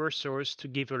limited resource to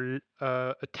give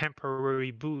a temporary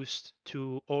boost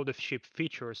to all the ship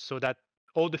features, so that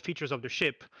all the features of the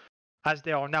ship as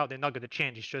they are now, they're not going to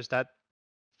change. It's just that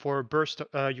for a burst,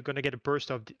 you're going to get a burst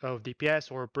of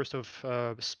DPS or a burst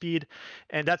of speed,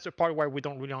 and that's the part where we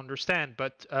don't really understand.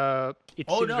 But it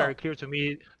seems very clear to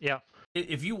me. Yeah.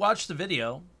 If you watch the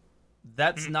video,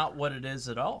 that's not what it is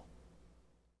at all.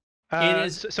 It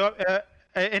is. So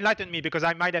enlighten me, because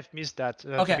I might have missed that.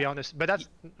 To be honest, but that's.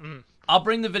 I'll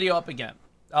bring the video up again.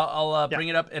 I'll bring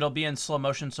it up. It'll be in slow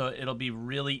motion, so it'll be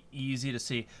really easy to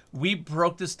see. We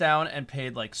broke this down and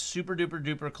paid like super duper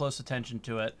duper close attention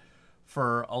to it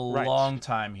for a long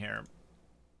time here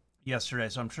yesterday.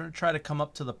 So I'm trying to come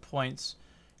up to the points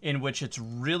in which it's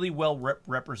really well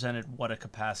represented what a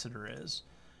capacitor is.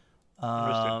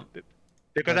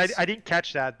 Because I didn't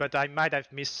catch that, but I might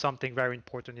have missed something very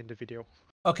important in the video.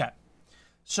 Okay.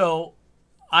 So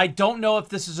I don't know if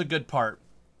this is a good part.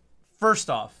 First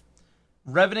off,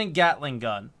 Revenant Gatling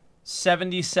gun,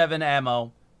 77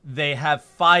 ammo. They have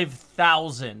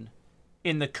 5,000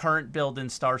 in the current build in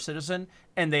Star Citizen,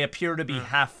 and they appear to be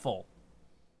half full.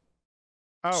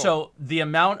 Oh. So the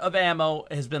amount of ammo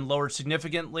has been lowered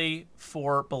significantly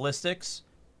for ballistics.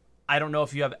 I don't know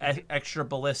if you have extra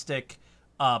ballistic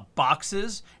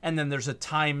boxes, and then there's a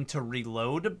time to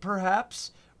reload,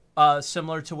 perhaps.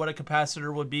 Similar to what a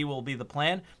capacitor will be the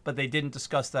plan, but they didn't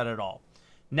discuss that at all.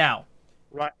 Now,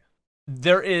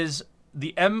 there is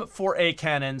the M4A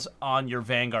cannons on your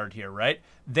Vanguard here, right?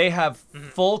 They have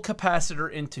full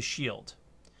capacitor into shield.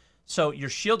 So your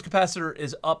shield capacitor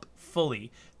is up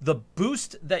fully. The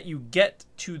boost that you get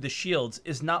to the shields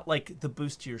is not like the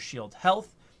boost to your shield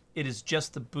health. It is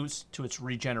just the boost to its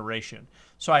regeneration.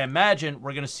 So I imagine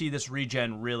we're going to see this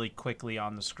regen really quickly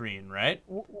on the screen, right?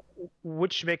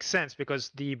 Which makes sense,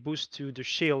 because the boost to the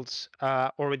shields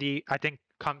already, I think,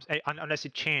 comes, unless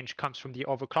it comes from the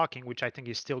overclocking, which I think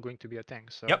is still going to be a thing.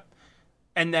 So. Yep.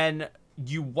 And then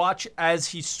you watch as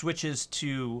he switches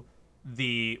to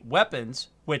the weapons,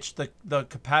 which the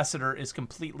capacitor is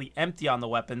completely empty on the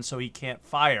weapon, so he can't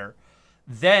fire.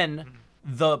 Then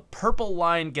the purple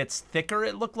line gets thicker,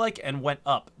 it looked like, and went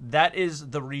up. That is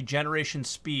the regeneration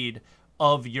speed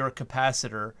of your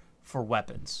capacitor for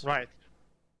weapons. Right.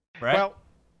 Right? Well,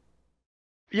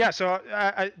 yeah, so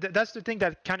that's the thing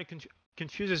that kind of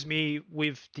confuses me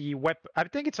with the weapon. I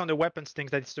think it's on the weapons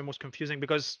things that it's the most confusing,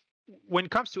 because when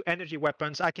it comes to energy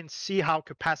weapons, I can see how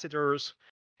capacitors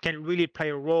can really play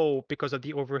a role because of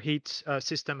the overheat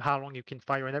system, how long you can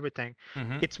fire and everything.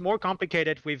 It's more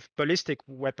complicated with ballistic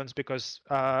weapons because,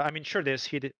 I mean, sure, there's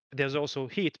heat, there's also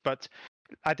heat, but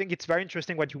I think it's very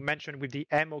interesting what you mentioned with the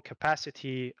ammo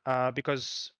capacity,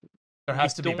 because there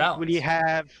has to be balance. Really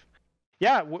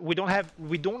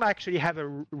we don't actually have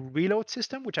a reload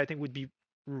system, which I think would be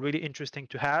really interesting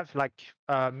to have. Like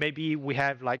maybe we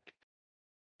have like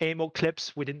ammo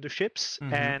clips within the ships,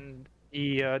 and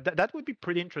that would be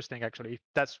pretty interesting, actually, if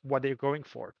that's what they're going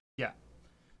for. Yeah.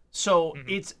 So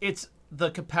it's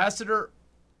the capacitor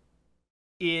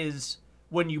is,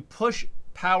 when you push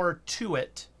power to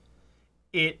it,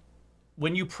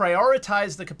 when you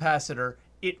prioritize the capacitor,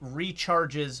 it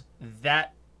recharges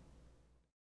that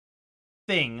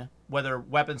thing, whether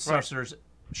weapons, thrusters,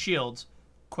 shields,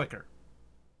 quicker.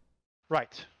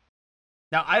 Right.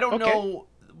 Now, I don't know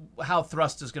how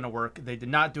thrust is going to work. They did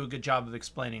not do a good job of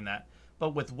explaining that.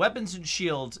 But with weapons and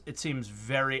shields, it seems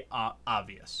very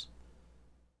obvious.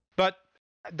 But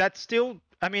that's still,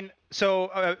 I mean,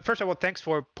 so first of all, thanks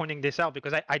for pointing this out,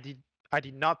 because I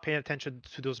did not pay attention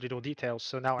to those little details,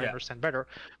 so now I understand better.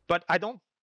 But I don't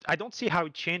see how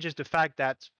it changes the fact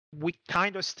that we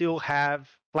kind of still have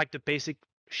like the basic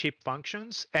ship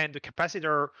functions, and the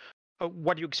capacitor,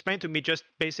 what you explained to me just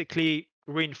basically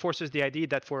reinforces the idea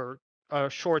that for a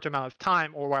short amount of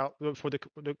time, or while for the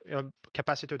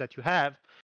capacitor that you have,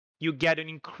 you get an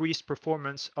increased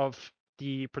performance of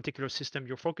the particular system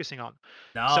you're focusing on.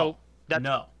 No, So that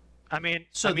no. I mean,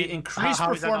 So the increased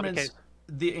how is that not the performance, case?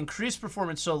 the increased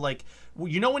performance. So like,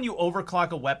 you know, when you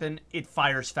overclock a weapon, it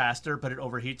fires faster, but it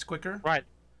overheats quicker. Right.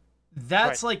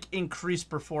 That's Right. like increased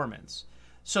performance.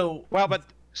 So Well, but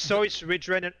so it's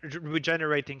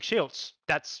regenerating shields.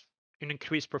 That's an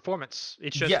increased performance.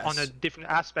 It's just on a yes, different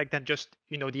aspect than just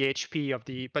the HP of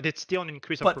the, but it's still an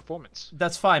increase of but performance.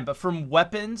 that's fine. But from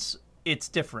weapons, it's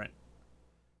different.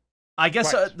 I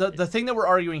guess Right. the thing that we're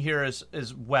arguing here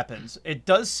is weapons. It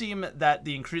does seem that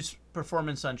the increased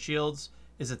performance on shields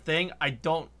is a thing. I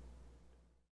don't.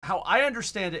 How I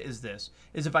understand it is this: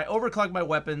 is if I overclock my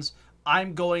weapons,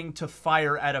 I'm going to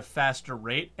fire at a faster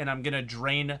rate, and I'm going to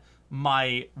drain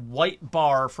my white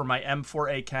bar for my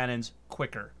M4A cannons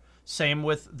quicker. Same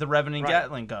with the Revenant Right.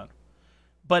 Gatling gun.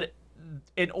 But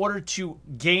in order to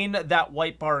gain that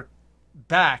white bar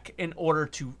back, in order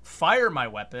to fire my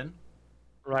weapon,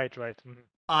 Right. Right.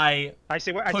 I I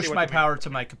see what push you my mean. power to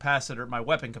my capacitor, my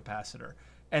weapon capacitor,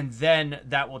 and then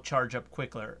that will charge up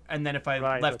quicker. And then if I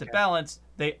Right, left it okay. balanced,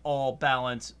 they all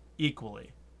balance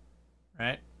equally,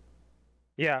 right?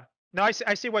 Yeah. No, I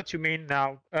see what you mean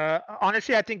now.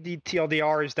 Honestly, I think the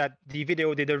TLDR is that the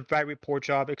video did a very poor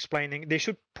job explaining. They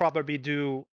should probably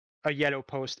do a yellow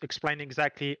post explaining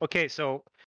exactly, okay, so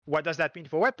what does that mean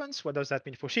for weapons? What does that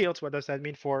mean for shields? What does that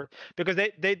mean for... Because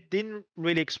they didn't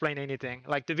really explain anything.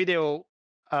 Like the video,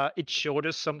 it showed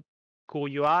us some cool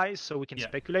UIs so we can Yeah.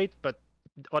 speculate, but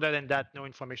other than that, no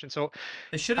information. So,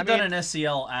 They should have I done mean- an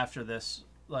SCL after this.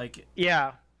 Like,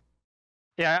 yeah.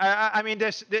 Yeah, I mean,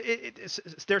 there's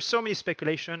so many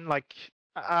speculation. Like,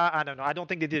 I don't know. I don't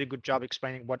think they did a good job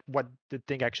explaining what the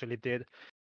thing actually did.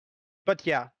 But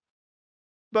yeah,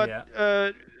 but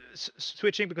yeah.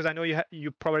 switching, because I know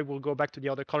you probably will go back to the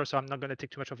other color, so I'm not going to take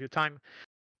too much of your time.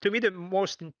 To me, the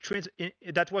most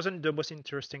that wasn't the most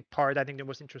interesting part. I think the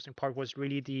most interesting part was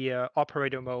really the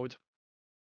operator mode,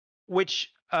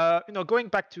 which going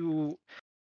back to,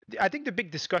 I think the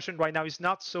big discussion right now is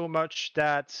not so much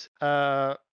that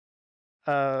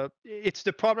it's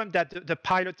the problem that the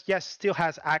pilot, yes, still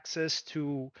has access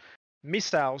to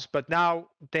missiles, but now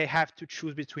they have to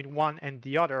choose between one and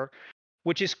the other,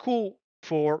 which is cool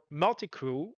for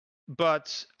multi-crew,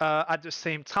 but at the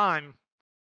same time,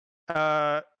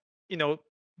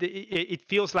 it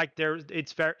feels like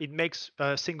it makes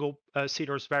single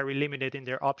seaters very limited in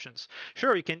their options.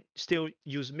 Sure, you can still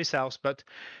use missiles, but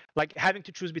like having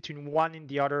to choose between one and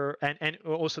the other, and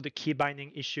also the key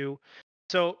binding issue.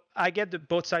 So I get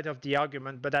both sides of the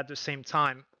argument, but at the same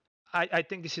time, I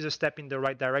think this is a step in the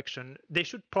right direction. They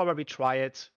should probably try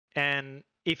it, and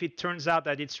if it turns out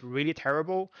that it's really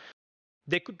terrible,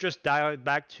 they could just dial it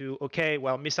back to, okay,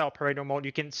 well, missile operator mode,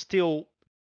 you can still,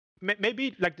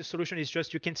 maybe like the solution is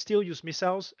just you can still use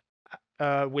missiles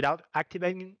without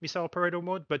activating missile operator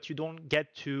mode, but you don't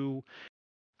get to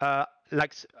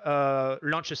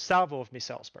launch a salvo of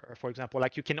missiles, for example.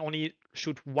 Like you can only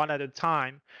shoot one at a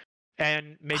time,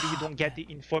 and maybe you don't get the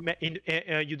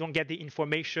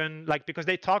information, like, because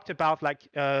they talked about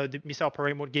like the missile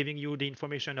operator mode giving you the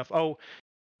information of, oh,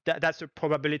 that's the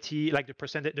probability, like the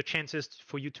percentage, the chances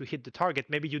for you to hit the target.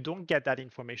 Maybe you don't get that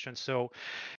information, so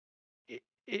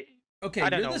Okay, I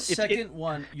don't you're know. the second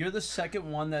one. You're the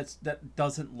second one that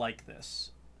doesn't like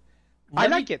this. I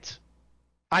like it.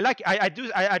 I'm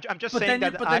just saying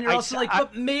that. But then you're also like,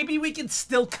 but maybe we can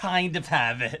still kind of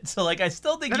have it. So like, I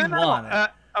still think you want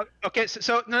it. Okay,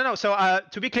 so no. So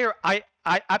to be clear, I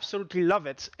absolutely love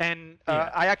it, and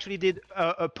I actually did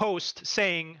a post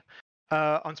saying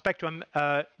on Spectrum,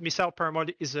 missile operator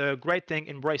mode is a great thing.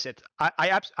 Embrace it. I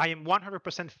am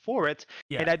 100% for it,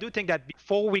 and I do think that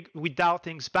before we dial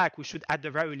things back, we should at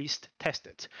the very least test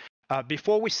it.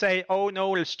 Before we say, oh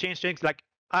no, let's change things. Like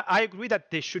I agree that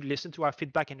they should listen to our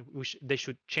feedback, and they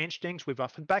should change things with our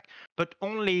feedback, but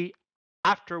only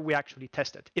after we actually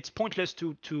test it. It's pointless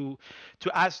to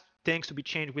ask things to be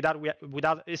changed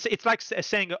without. It's like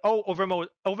saying, oh,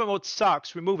 overmode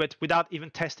sucks, remove it, without even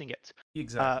testing it.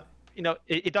 Exactly.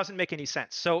 It doesn't make any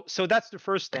sense. So that's the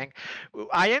first thing.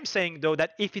 I am saying though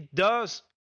that if it does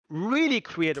really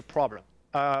create a problem,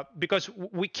 because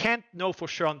we can't know for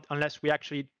sure unless we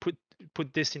actually put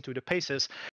this into the paces.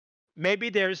 Maybe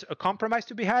there's a compromise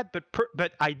to be had,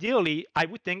 but ideally, I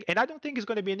would think, and I don't think it's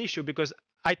going to be an issue, because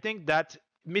I think that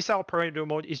missile operator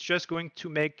mode is just going to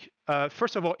make,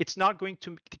 first of all, it's not going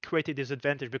to create a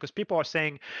disadvantage, because people are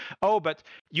saying, oh, but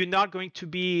you're not going to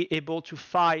be able to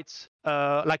fight,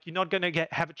 like you're not going to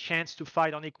have a chance to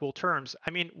fight on equal terms.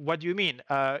 I mean, what do you mean?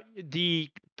 The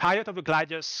pilot of the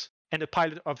Gladius and a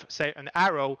pilot of, say, an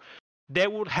Arrow, they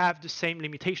would have the same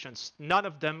limitations. None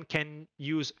of them can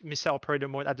use missile operator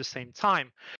mode at the same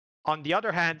time. On the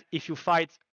other hand, if you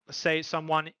fight, say,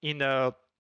 someone in a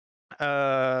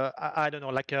I don't know,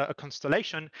 like a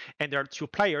constellation, and there are two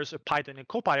players, a pilot and a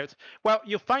co-pilot, well,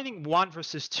 you're fighting 1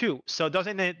 versus 2. So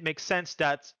doesn't it make sense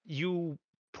that you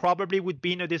probably would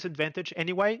be in a disadvantage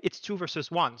anyway? It's 2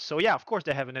 versus 1. So yeah, of course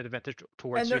they have an advantage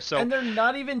towards you. So and they're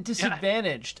not even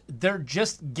disadvantaged. Yeah. They're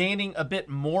just gaining a bit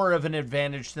more of an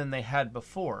advantage than they had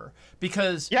before.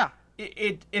 Because yeah.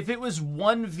 If it was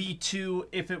 1v2,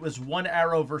 if it was 1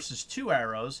 arrow versus 2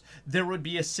 arrows, there would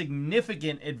be a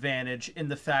significant advantage in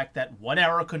the fact that 1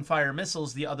 arrow can fire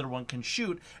missiles, the other one can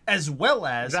shoot, as well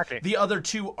as the other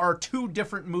 2 are 2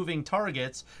 different moving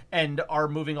targets and are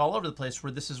moving all over the place,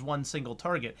 where this is 1 single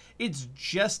target. It's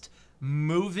just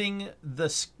moving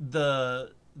the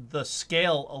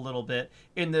scale a little bit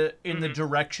in the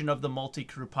direction of the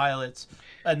multi-crew pilots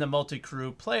and the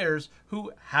multi-crew players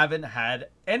who haven't had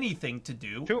anything to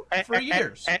do for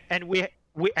years. And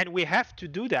we have to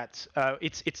do that.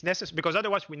 It's necessary, because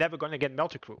otherwise we're never going to get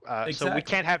multi-crew. So we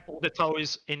can't have all the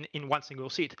towers in one single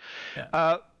seat.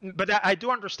 Yeah. But I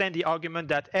do understand the argument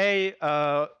that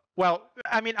well,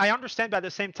 I mean, I understand, but at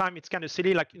the same time, it's kind of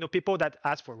silly. Like, people that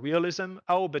ask for realism.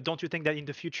 Oh, but don't you think that in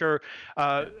the future,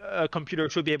 a computer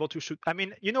should be able to shoot? I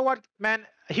mean, you know what, man?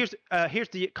 Here's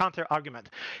the counter argument.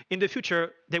 In the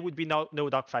future, there would be no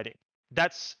dogfighting.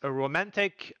 That's a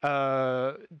romantic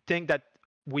thing that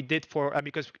we did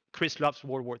because Chris loves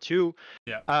World War II.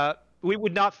 Yeah. We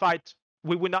would not fight.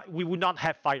 We would not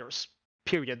have fighters.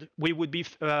 Period. We would be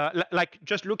like,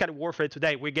 just look at warfare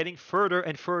today. We're getting further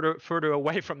and further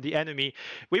away from the enemy.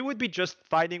 We would be just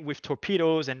fighting with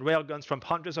torpedoes and railguns from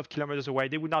hundreds of kilometers away.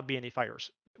 There would not be any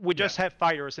fighters. We just have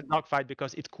fighters and dogfight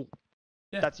because it's cool.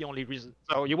 Yeah. That's the only reason.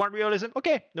 So you want realism?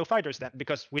 Okay, no fighters then,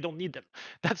 because we don't need them.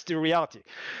 That's the reality.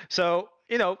 So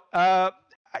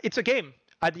it's a game.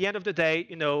 At the end of the day,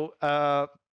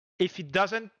 if it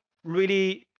doesn't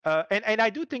really and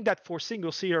I do think that for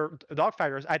single-seater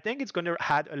dogfighters, I think it's going to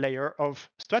add a layer of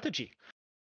strategy.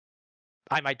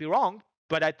 I might be wrong,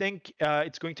 but I think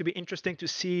it's going to be interesting to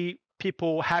see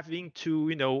people having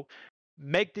to,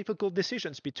 make difficult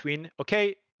decisions between,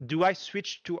 okay, do I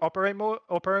switch to operator mode,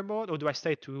 or do I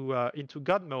stay into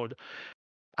gun mode?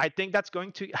 I think that's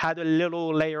going to add a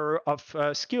little layer of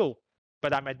skill,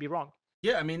 but I might be wrong.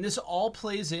 Yeah, I mean, this all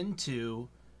plays into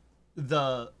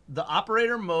the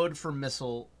operator mode for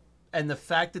missile, and the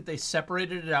fact that they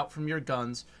separated it out from your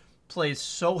guns plays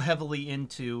so heavily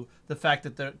into the fact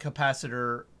that the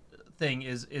capacitor thing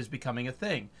is becoming a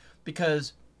thing.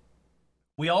 Because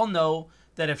we all know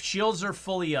that if shields are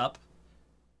fully up,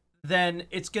 then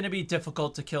it's going to be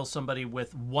difficult to kill somebody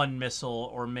with 1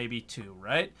 missile or maybe 2,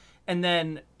 right? And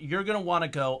then you're going to want to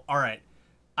go, all right,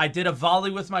 I did a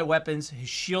volley with my weapons, his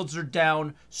shields are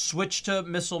down, switch to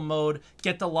missile mode,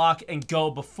 get the lock, and go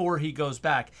before he goes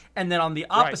back. And then on the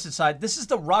opposite side, this is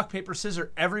the rock, paper, scissors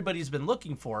everybody's been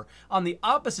looking for. On the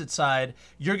opposite side,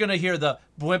 you're going to hear the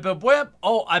bwimp, bwimp, bwimp.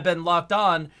 Oh, I've been locked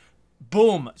on.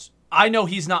 Boom. I know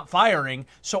he's not firing,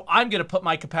 so I'm going to put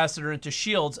my capacitor into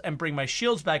shields and bring my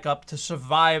shields back up to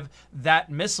survive that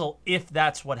missile if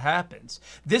that's what happens.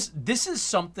 This is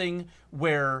something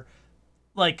where,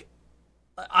 like,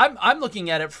 I'm looking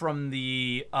at it from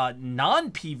the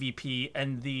non-PvP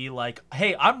and the, like,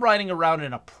 hey, I'm riding around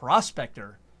in a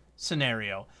prospector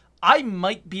scenario. I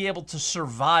might be able to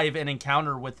survive an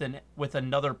encounter with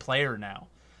another player now.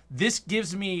 This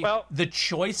gives me the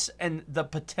choice and the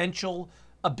potential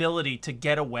ability to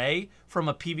get away from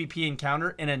a PvP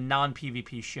encounter in a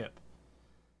non-PvP ship.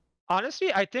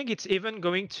 Honestly, I think it's even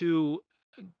going to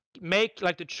make,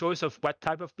 like, the choice of what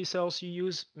type of missiles you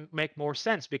use make more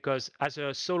sense, because as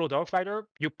a solo dogfighter,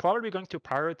 you're probably going to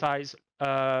prioritize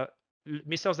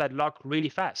missiles that lock really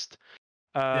fast.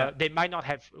 They might not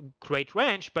have great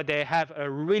range, but they have a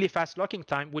really fast locking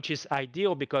time, which is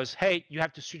ideal because, hey, you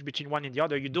have to switch between one and the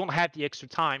other. You don't have the extra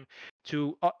time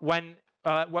to in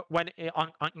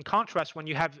contrast, when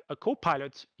you have a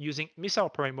co-pilot using missile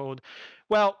operator mode,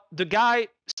 well, the guy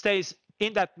stays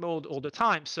in that mode all the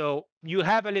time, so you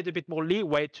have a little bit more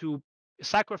leeway to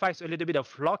sacrifice a little bit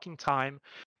of locking time,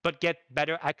 but get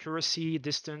better accuracy,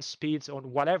 distance, speeds, or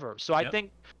whatever. So I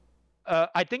think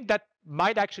that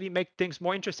might actually make things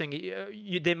more interesting.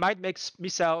 They might make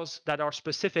missiles that are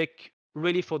specific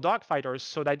really for dogfighters,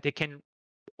 so that they can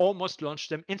almost launch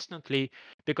them instantly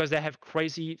because they have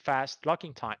crazy fast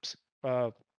locking times,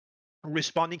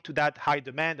 responding to that high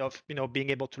demand of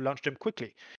being able to launch them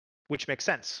quickly, which makes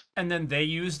sense. And then they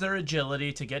use their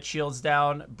agility to get shields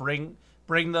down, bring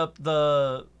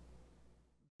the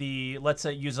let's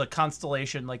say use a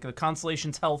constellation, like the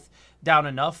constellation's health down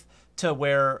enough to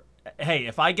where, hey,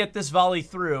 if I get this volley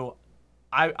through,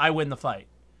 I win the fight.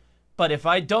 But if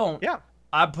I don't, Yeah.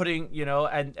 I'm putting,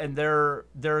 and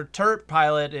their turret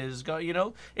pilot is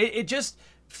going, it just,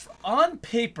 on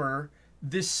paper,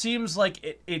 this seems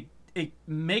like it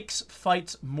makes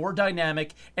fights more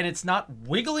dynamic, and it's not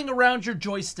wiggling around your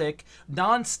joystick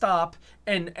nonstop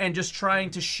and just trying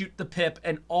to shoot the pip,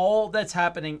 and all that's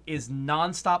happening is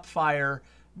nonstop fire,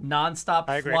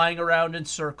 nonstop flying around in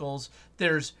circles.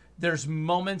 There's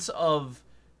moments of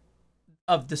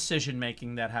decision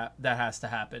making that has to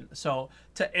happen. So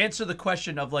to answer the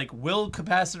question of like, will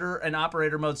capacitor and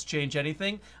operator modes change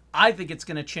anything? I think it's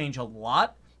going to change a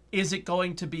lot. Is it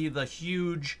going to be the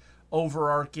huge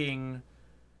overarching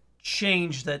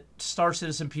change that Star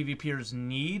Citizen PvPers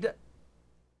need?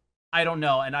 I don't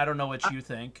know, and I don't know what you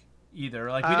think either.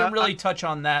 Like, we didn't really touch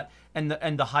on that and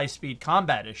the high speed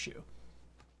combat issue.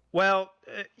 Well,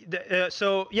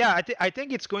 so yeah, I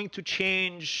think it's going to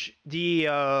change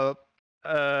the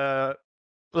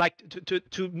like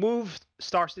to move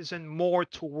Star Citizen more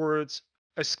towards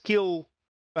a skill.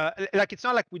 Like, it's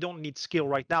not like we don't need skill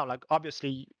right now. Like,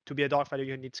 obviously, to be a dogfighter,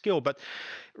 you need skill, but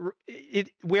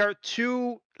we are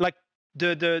too, like,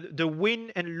 the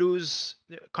win and lose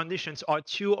conditions are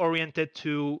too oriented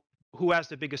to who has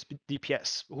the biggest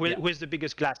DPS, who is the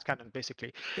biggest glass cannon,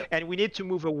 basically. Yep. And we need to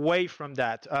move away from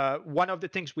that. One of the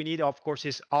things we need, of course,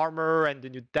 is armor and the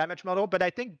new damage model. But I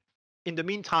think in the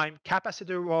meantime,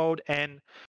 capacitor mode and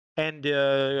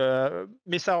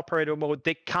missile operator mode,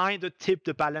 they kind of tip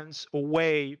the balance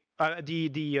away,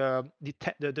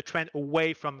 the trend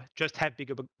away from just have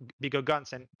bigger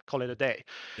guns and call it a day.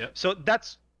 Yep. So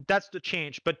that's the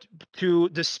change. But to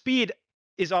the speed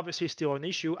is obviously still an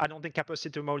issue. I don't think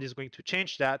capacitor mode is going to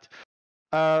change that.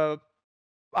 I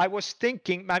was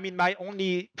thinking, I mean, my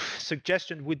only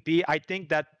suggestion would be, I think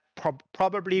that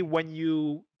probably when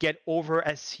you get over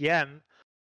SCM,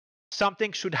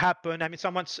 something should happen. I mean,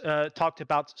 someone's talked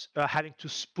about having to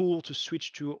spool to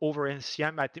switch to over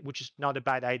SCM, which is not a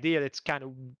bad idea. It's kind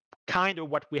of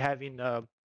what we have in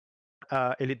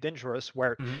Elite Dangerous,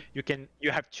 where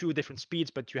you have two different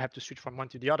speeds, but you have to switch from one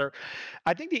to the other.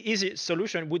 I think the easy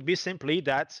solution would be simply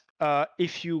that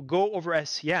if you go over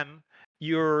SCM,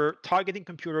 your targeting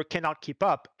computer cannot keep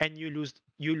up, and you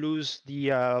lose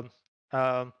the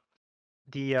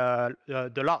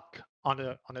lock on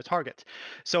a target.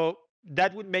 So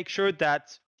that would make sure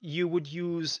that you would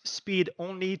use speed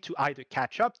only to either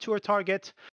catch up to a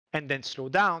target and then slow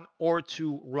down, or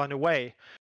to run away.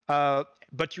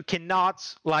 But you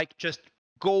cannot like just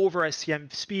go over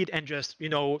SCM speed and just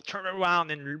turn around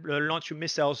and launch your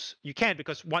missiles. You can't,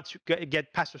 because once you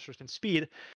get past a certain speed,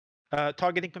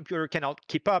 targeting computer cannot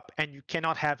keep up, and you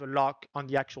cannot have a lock on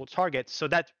the actual target. So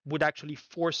that would actually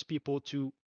force people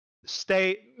to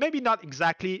stay, maybe not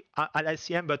exactly at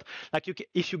SCM, but like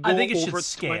if you go over, I think it should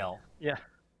scale.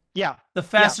 Yeah. The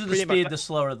faster the speed, much. the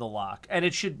slower the lock, and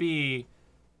it should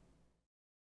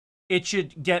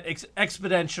get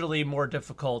exponentially more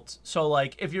difficult. So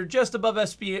like if you're just above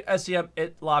SCM,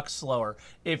 it locks slower.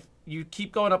 If you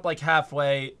keep going up like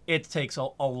halfway, it takes a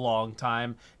long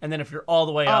time, and then if you're all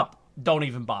the way up, don't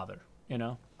even bother.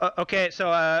 Okay,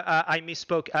 so I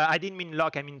misspoke. I didn't mean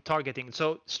lock. I mean targeting.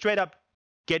 So straight up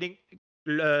getting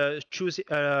choosing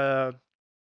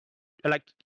like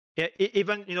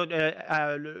even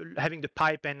having the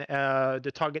pipe and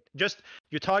the target, just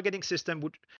your targeting system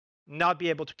would not be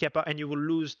able to keep up, and you will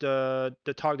lose the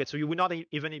target. So you will not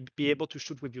even be able to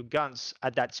shoot with your guns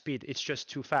at that speed. It's just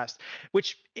too fast.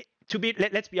 Which,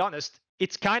 let's be honest,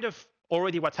 it's kind of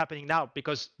already what's happening now,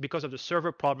 because of the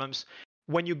server problems.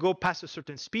 When you go past a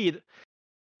certain speed,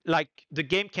 like the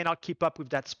game cannot keep up with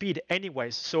that speed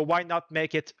anyways. So why not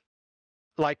make it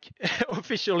like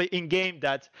officially in game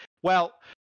that, well,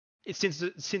 since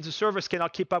the servers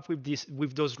cannot keep up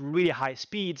with those really high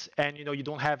speeds, and you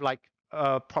don't have like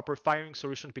a proper firing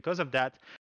solution because of that,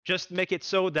 just make it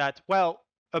so that, well,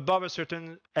 above a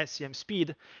certain SCM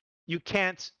speed, you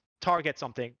can't target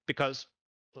something because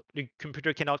the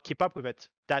computer cannot keep up with it.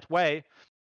 That way,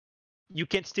 you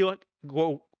can still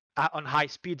go on high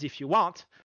speeds if you want,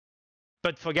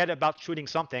 but forget about shooting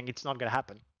something. It's not going to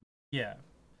happen. Yeah.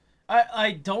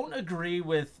 I don't agree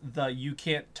with the you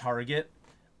can't target.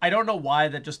 I don't know why.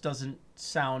 That just doesn't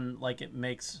sound like it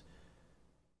makes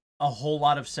a whole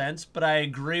lot of sense, but I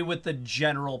agree with the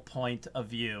general point of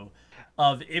view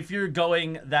of, if you're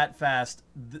going that fast,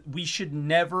 we should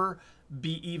never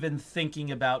be even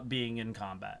thinking about being in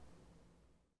combat.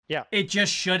 Yeah. It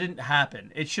just shouldn't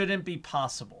happen. It shouldn't be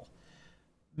possible.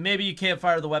 Maybe you can't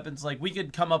fire the weapons. Like, we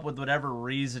could come up with whatever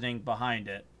reasoning behind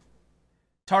it.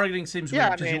 Targeting seems Yeah,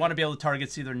 weird because you want to be able to target,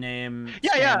 see their name,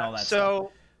 scan, all that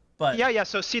stuff. But yeah.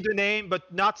 So see the name, but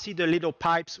not see the little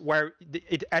pipes where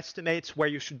it estimates where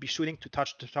you should be shooting to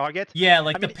touch the target. yeah,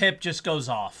 like the pip just goes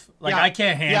off. Like I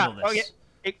can't handle this.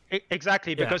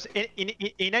 Exactly, because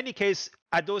in any case,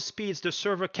 at those speeds, the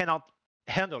server cannot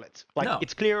handle it. Like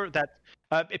it's clear that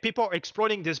people are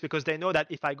exploiting this because they know that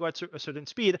if I go at a certain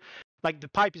speed, like the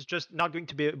pipe is just not going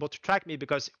to be able to track me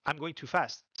because I'm going too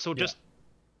fast. So just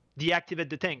deactivate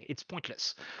the thing. It's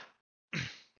pointless.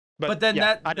 But then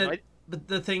but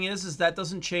the thing is that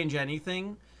doesn't change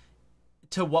anything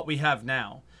to what we have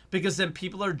now, because then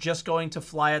people are just going to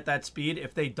fly at that speed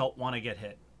if they don't want to get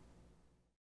hit.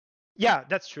 Yeah,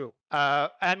 that's true.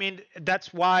 I mean,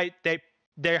 that's why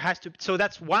there has to. So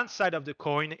that's one side of the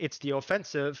coin. It's the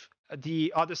offensive.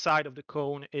 The other side of the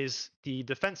coin is the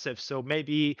defensive. So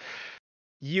maybe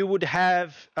you would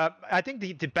have. I think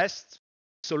the best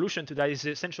solution to that is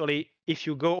essentially if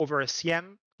you go over a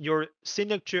CM, your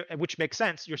signature, which makes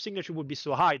sense, your signature would be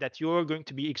so high that you're going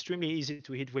to be extremely easy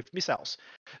to hit with missiles.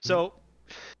 So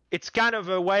it's kind of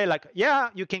a way like,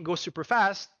 yeah, you can go super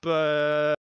fast,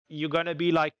 but you're gonna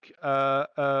be like,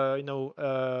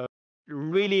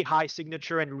 really high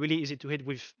signature and really easy to hit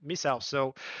with missiles.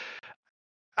 So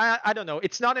I don't know.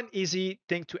 It's not an easy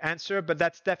thing to answer, but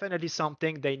that's definitely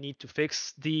something they need to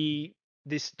fix. The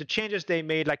changes they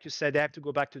made, like you said, they have to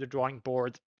go back to the drawing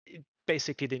board. It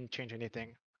basically didn't change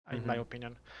anything, in my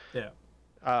opinion. Yeah.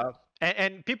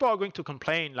 And people are going to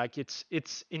complain. Like it's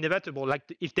inevitable. Like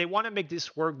if they want to make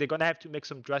this work, they're gonna have to make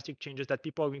some drastic changes that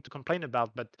people are going to complain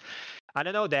about. But I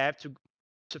don't know. They have to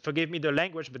forgive me the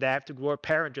language, but they have to grow a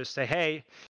pair and just say, hey,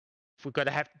 if we're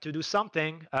gonna have to do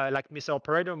something like missile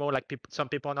operator mode, like some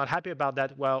people are not happy about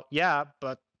that. Well, yeah,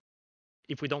 but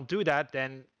if we don't do that,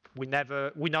 then we're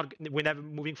never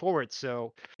moving forward.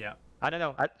 So yeah, I don't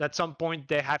know. At some point,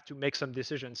 they have to make some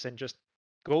decisions and just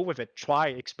go with it. Try,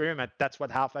 experiment. That's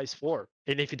what Half-Life is for.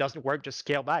 And if it doesn't work, just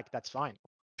scale back. That's fine.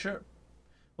 Sure.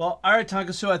 Well, all right,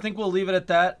 Tonkasu, I think we'll leave it at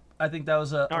that. I think that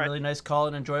was a really nice call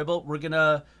and enjoyable. We're going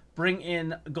to bring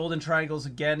in Golden Triangles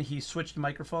again. He switched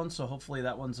microphones, so hopefully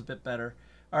that one's a bit better.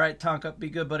 All right, Tonka, be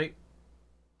good, buddy.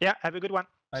 Yeah, have a good one.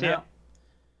 See ya.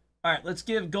 All right, let's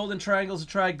give Golden Triangles a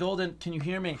try. Golden, can you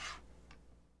hear me?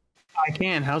 I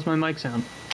can. How's my mic sound?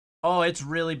 Oh, it's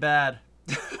really bad.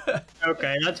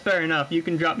 Okay, that's fair enough. You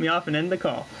can drop me off and end the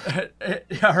call.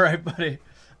 All right, buddy.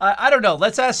 I don't know.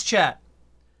 Let's ask chat.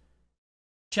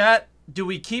 Chat, do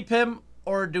we keep him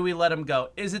or do we let him go?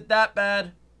 Is it that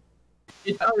bad?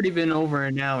 It's already been over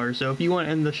an hour, so if you want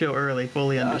to end the show early,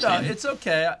 fully understand. No, it's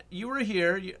okay. You were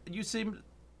here. You seem...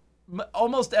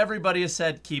 Almost everybody has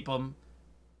said keep him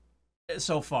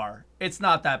so far. It's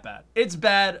not that bad. It's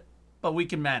bad, but we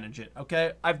can manage it,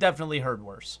 okay? I've definitely heard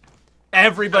worse.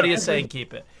 Everybody is saying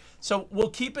keep it. So we'll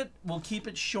keep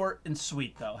it short and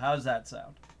sweet, though. How does that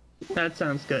sound? That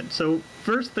sounds good. So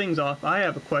first things off, I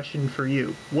have a question for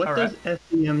you. What does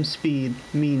SEM speed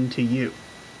mean to you?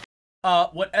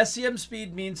 What SEM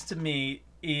speed means to me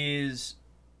is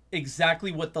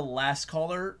exactly what the last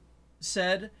caller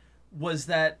said, was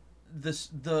that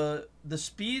the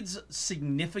speeds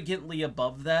significantly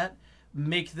above that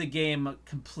make the game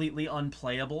completely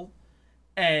unplayable,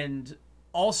 and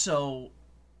also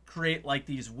create like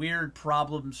these weird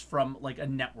problems from like a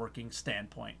networking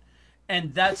standpoint.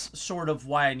 And that's sort of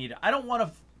why I need it. I don't want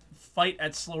to fight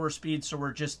at slower speeds so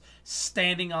we're just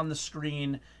standing on the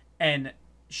screen and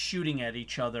shooting at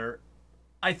each other.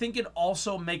 I think it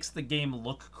also makes the game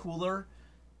look cooler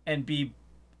and be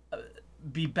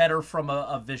better from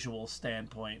a visual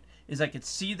standpoint. Is I can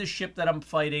see the ship that I'm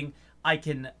fighting. I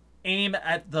can aim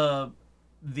at the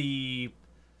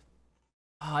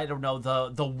I don't know,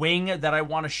 the wing that I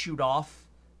want to shoot off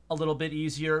a little bit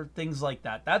easier, things like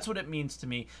that. That's what it means to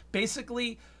me.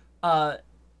 Basically,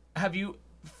 have you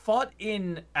fought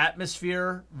in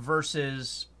atmosphere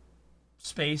versus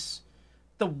space?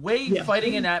 The way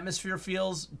fighting in atmosphere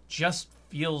feels just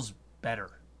feels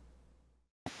better.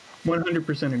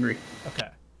 100% agree. Okay.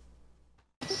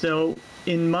 So,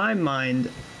 in my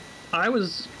mind, I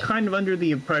was kind of under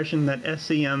the impression that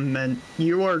SEM meant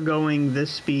you are going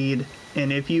this speed,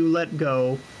 and if you let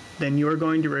go, then you're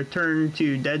going to return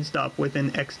to dead stop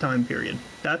within X time period.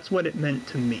 That's what it meant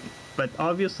to me. But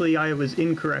obviously I was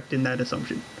incorrect in that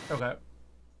assumption. Okay.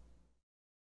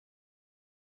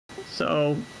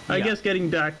 So, I guess getting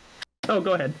back... Oh,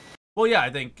 go ahead. Well, yeah, I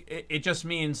think it just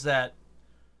means that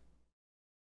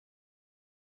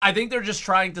I think they're just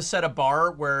trying to set a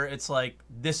bar where it's like,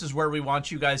 this is where we want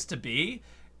you guys to be.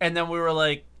 And then we were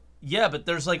like, yeah, but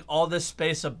there's like all this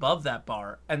space above that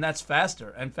bar, and that's faster,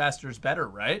 and faster is better,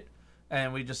 right?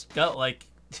 And we just go like,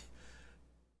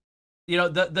 You know,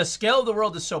 the scale of the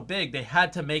world is so big, they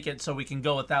had to make it so we can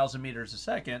go 1,000 meters a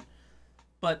second.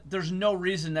 But there's no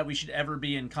reason that we should ever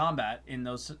be in combat in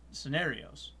those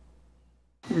scenarios.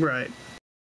 Right.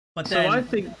 But then, so I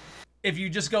think if you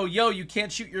just go, yo, you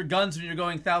can't shoot your guns when you're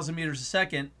going 1,000 meters a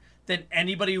second, then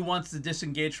anybody who wants to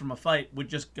disengage from a fight would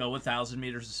just go 1,000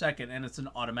 meters a second, and it's an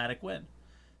automatic win.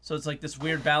 So it's like this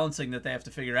weird balancing that they have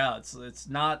to figure out. It's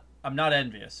not. I'm not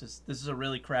envious. This is a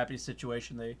really crappy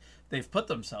situation they've put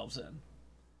themselves in.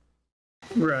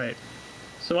 Right.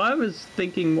 So I was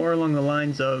thinking more along the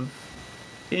lines of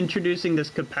introducing this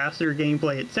capacitor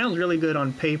gameplay. It sounds really good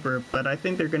on paper, but I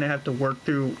think they're going to have to work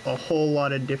through a whole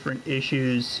lot of different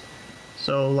issues.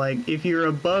 So, like, if you're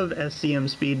above SCM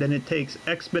speed, then it takes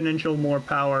exponential more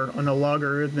power on a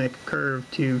logarithmic curve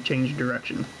to change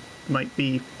direction. Might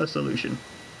be a solution.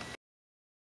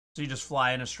 So you just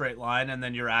fly in a straight line, and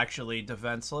then you're actually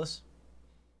defenseless?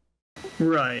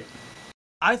 Right.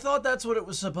 I thought that's what it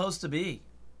was supposed to be.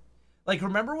 Like,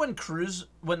 remember when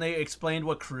they explained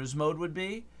what cruise mode would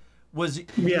be?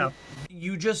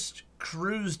 You just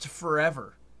cruised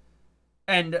forever.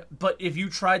 But if you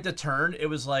tried to turn, it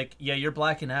was like, yeah, you're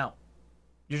blacking out.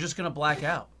 You're just gonna black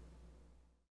out.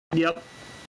 Yep.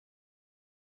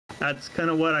 That's kind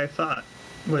of what I thought.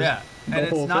 Yeah, and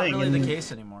it's not really the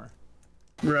case anymore.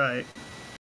 Right.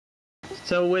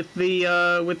 So with the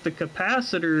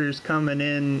capacitors coming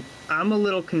in, I'm a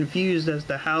little confused as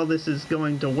to how this is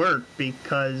going to work,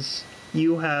 because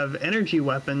you have energy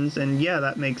weapons, and yeah,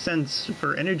 that makes sense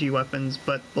for energy weapons,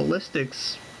 but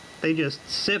ballistics, they just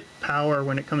sip power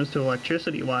when it comes to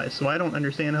electricity-wise, so I don't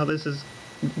understand how this is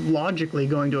logically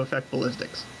going to affect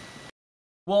ballistics.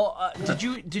 Well,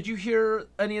 did you hear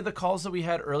any of the calls that we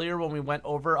had earlier when we went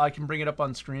over? I can bring it up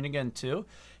on screen again too.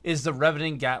 Is the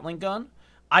Revenant Gatling gun?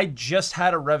 I just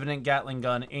had a Revenant Gatling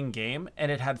gun in game,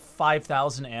 and it had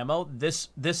 5,000 ammo. This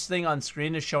thing on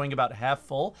screen is showing about half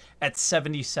full at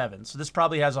 77. So this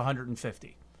probably has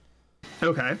 150.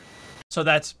 Okay. So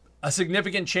that's a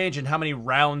significant change in how many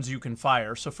rounds you can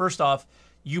fire. So first off,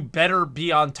 you better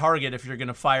be on target if you're going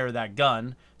to fire that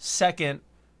gun. Second,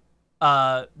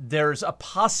 there's a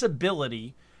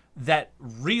possibility that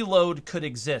reload could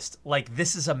exist. Like,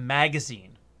 this is a magazine.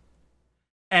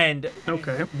 And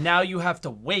okay, now you have to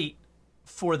wait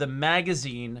for the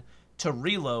magazine to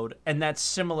reload, and that's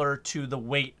similar to the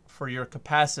wait for your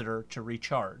capacitor to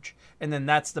recharge. And then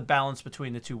that's the balance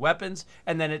between the two weapons.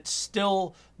 And then it's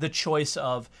still the choice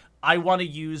of, I want to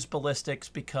use ballistics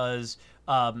because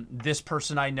this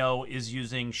person I know is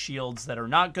using shields that are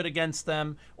not good against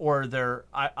them, or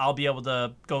I'll be able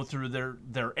to go through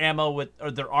their ammo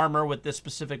or their armor with this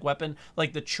specific weapon.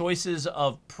 Like, the choices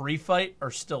of pre-fight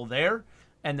are still there,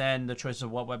 and then the choice of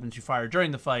what weapons you fire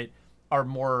during the fight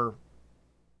are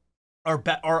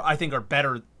I think are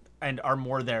better and are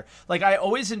more there. Like, I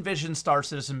always envision Star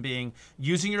Citizen being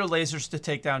using your lasers to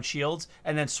take down shields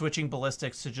and then switching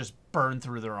ballistics to just burn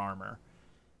through their armor.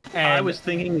 And I was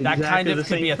thinking that exactly kind of the could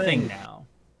same be a thing thing now.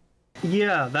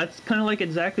 Yeah, that's kind of like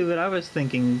exactly what I was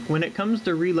thinking. When it comes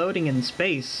to reloading in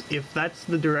space, if that's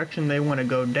the direction they want to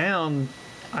go down,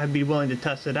 I'd be willing to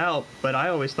test it out. But I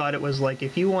always thought it was like,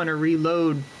 if you want to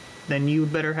reload, then you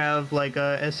better have like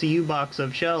a SCU box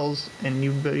of shells, and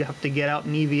you have to get out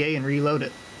an EVA and reload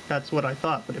it. That's what I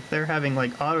thought. But if they're having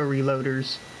like auto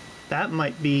reloaders, that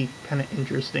might be kind of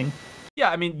interesting.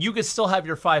 Yeah, I mean, you could still have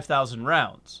your 5,000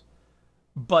 rounds,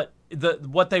 but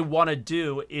what they want to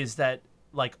do is that,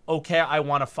 like, okay, I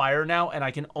want to fire now, and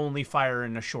I can only fire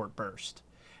in a short burst.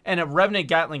 And a Revenant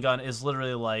Gatling gun is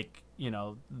literally like, you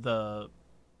know,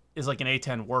 is like an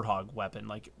A10 Warthog weapon.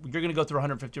 Like, you're going to go through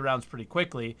 150 rounds pretty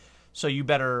quickly, so you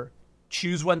better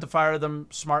choose when to fire them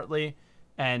smartly,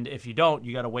 and if you don't,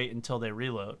 you got to wait until they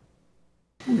reload.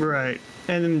 Right.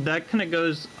 And that kind of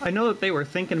goes, I know that they were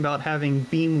thinking about having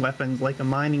beam weapons, like a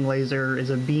mining laser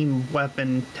is a beam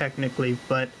weapon technically,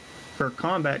 but for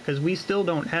combat, because we still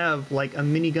don't have like a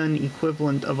minigun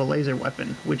equivalent of a laser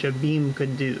weapon, which a beam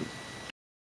could do.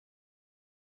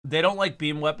 They don't like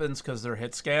beam weapons because they're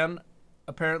hit scan,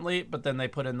 apparently, but then they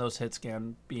put in those hit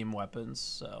scan beam weapons,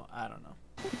 so I don't know.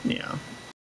 Yeah.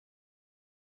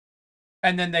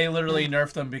 And then they literally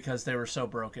nerfed them because they were so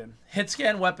broken. Hit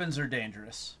scan weapons are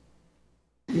dangerous.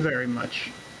 Very much.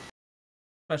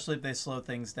 Especially if they slow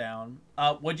things down.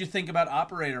 What'd you think about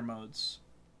operator modes?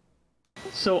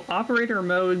 So operator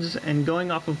modes, and going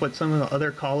off of what some of the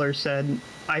other callers said,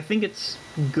 I think it's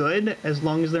good as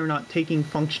long as they're not taking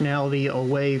functionality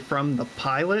away from the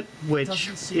pilot,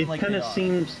 which it kind of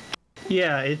seems...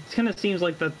 Yeah, it kind of seems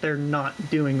like that they're not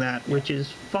doing that, which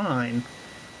is fine.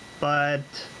 But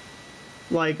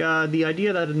Like the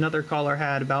idea that another caller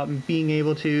had about being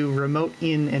able to remote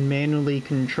in and manually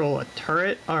control a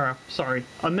turret, or sorry,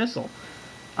 a missile.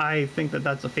 I think that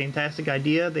that's a fantastic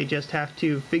idea. They just have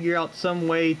to figure out some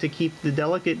way to keep the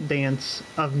delicate dance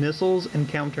of missiles and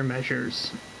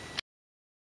countermeasures.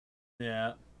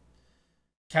 Yeah.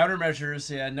 Countermeasures,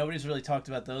 yeah, nobody's really talked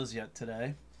about those yet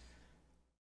today.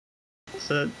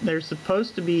 So they're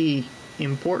supposed to be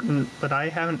important, but I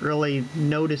haven't really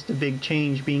noticed a big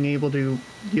change being able to,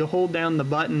 you hold down the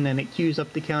button and it queues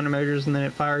up the countermeasures and then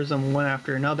it fires them one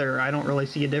after another. I don't really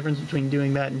see a difference between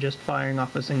doing that and just firing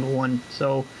off a single one.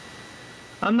 So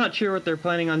I'm not sure what they're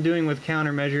planning on doing with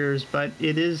countermeasures, but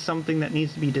it is something that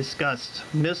needs to be discussed.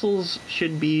 Missiles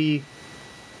should be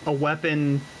a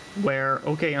weapon where,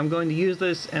 okay, I'm going to use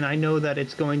this and I know that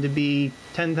it's going to be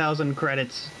 10,000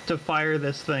 credits to fire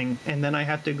this thing, and then I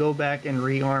have to go back and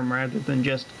rearm rather than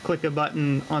just click a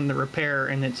button on the repair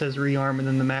and it says rearm and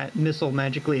then the missile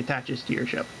magically attaches to your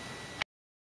ship.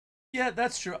 Yeah,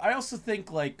 that's true. I also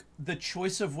think, like, the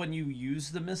choice of when you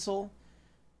use the missile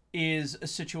is a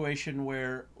situation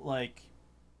where, like,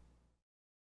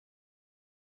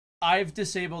 I've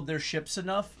disabled their ships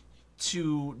enough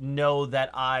to know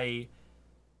that I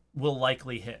will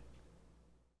likely hit.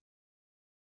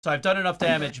 So I've done enough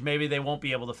damage, maybe they won't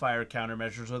be able to fire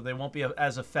countermeasures, or they won't be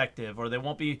as effective, or they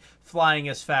won't be flying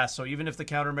as fast, so even if the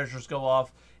countermeasures go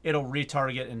off, it'll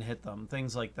retarget and hit them,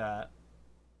 things like that.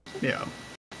 Yeah.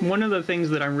 One of the things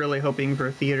that I'm really hoping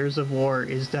for Theaters of War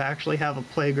is to actually have a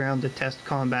playground to test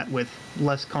combat with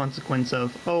less consequence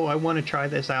of, oh, I want to try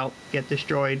this out, get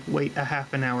destroyed, wait a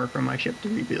half an hour for my ship to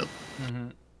rebuild. Mm-hmm.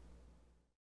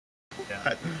 Yeah.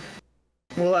 But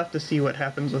we'll have to see what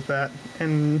happens with that.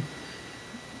 And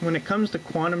when it comes to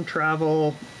quantum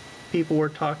travel, people were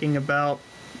talking about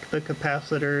the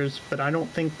capacitors, but I don't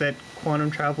think that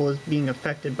quantum travel is being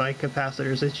affected by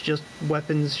capacitors. It's just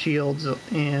weapons, shields,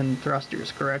 and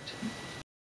thrusters, correct?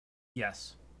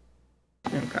 Yes.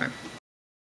 Okay.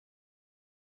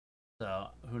 So,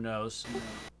 who knows?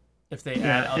 If they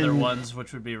add other ones,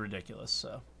 which would be ridiculous,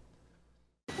 so.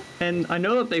 And I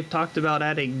know that they've talked about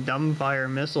adding dumbfire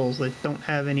missiles that don't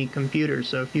have any computers,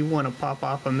 so if you want to pop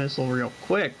off a missile real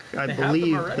quick, I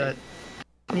believe that...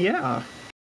 Yeah.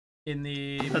 In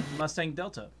the Mustang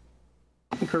Delta.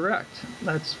 Correct.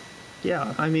 That's...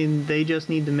 Yeah, I mean, they just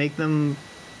need to make them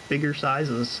bigger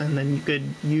sizes, and then you could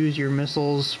use your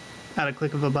missiles at a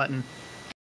click of a button.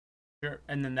 Sure.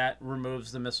 And then that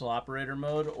removes the missile operator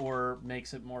mode, or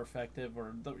makes it more effective,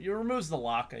 or it removes the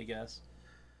lock, I guess.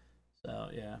 So,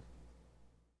 yeah.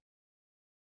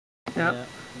 Yep. Yeah.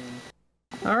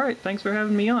 All right, thanks for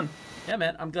having me on. Yeah,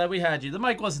 man, I'm glad we had you. The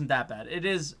mic wasn't that bad.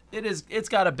 It's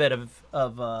got a bit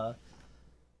of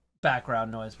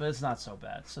background noise, but it's not so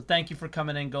bad. So thank you for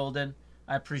coming in, Golden.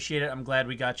 I appreciate it. I'm glad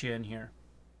we got you in here.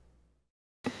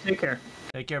 Take care.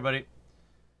 Take care, buddy.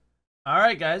 All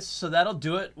right, guys. So that'll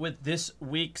do it with this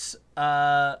week's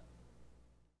Answer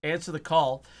the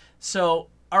Call. So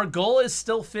our goal is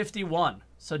still 51.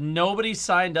 So nobody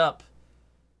signed up.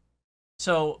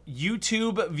 So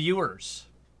YouTube viewers,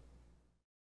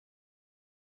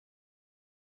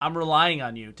 I'm relying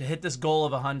on you to hit this goal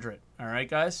of 100. All right,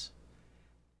 guys?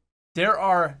 There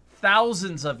are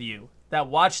thousands of you that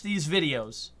watch these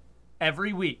videos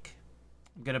every week.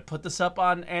 I'm going to put this up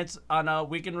on a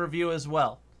Week in Review as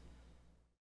well.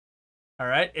 All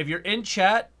right? If you're in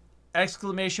chat,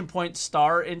 exclamation point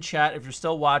star in chat if you're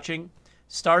still watching.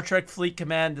 Star Trek Fleet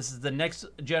Command. This is the next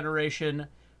generation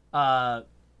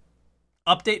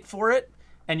update for it,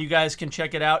 and you guys can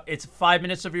check it out. It's 5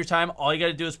 minutes of your time. All you got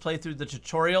to do is play through the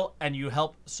tutorial, and you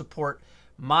help support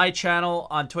my channel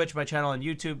on Twitch, my channel on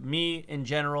YouTube, me in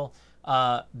general,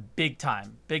 big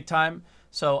time, big time.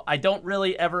 So I don't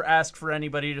really ever ask for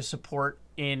anybody to support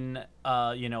in,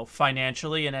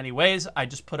 financially in any ways. I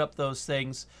just put up those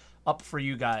things up for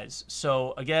you guys.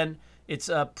 So again, it's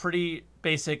a pretty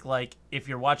basic, like, if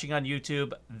you're watching on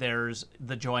YouTube, there's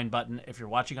the join button. If you're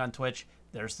watching on Twitch,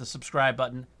 there's the subscribe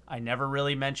button. I never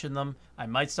really mention them. I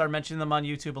might start mentioning them on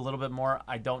YouTube a little bit more.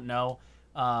 I don't know.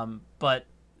 But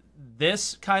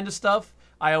this kind of stuff,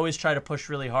 I always try to push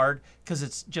really hard because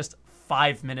it's just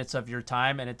 5 minutes of your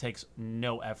time and it takes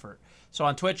no effort. So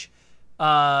on Twitch,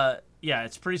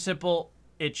 it's pretty simple.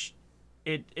 It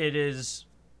is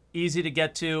easy to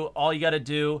get to. All you got to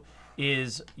do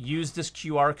is use this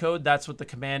QR code. That's what the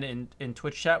command in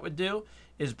Twitch chat would do,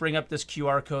 is bring up this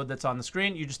QR code that's on the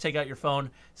screen. You just take out your phone,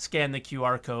 scan the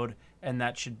QR code, and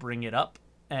that should bring it up.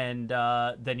 And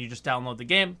then you just download the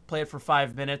game, play it for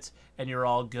 5 minutes, and you're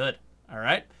all good. All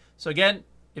right? So again,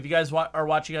 if you guys are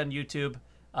watching on YouTube,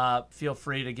 feel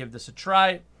free to give this a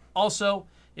try. Also,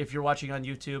 if you're watching on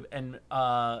YouTube and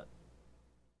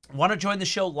want to join the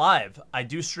show live. I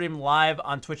do stream live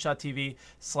on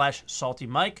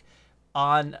twitch.tv/SaltEMike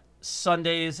on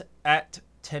Sundays at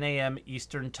 10 a.m.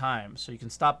 Eastern Time. So you can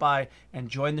stop by and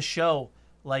join the show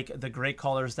like the great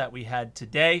callers that we had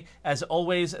today. As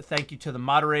always, thank you to the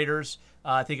moderators.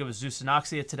 I think it was Zeus and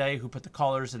Oxia today who put the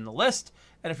callers in the list.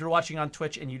 And if you're watching on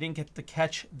Twitch and you didn't get to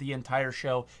catch the entire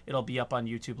show, it'll be up on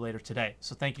YouTube later today.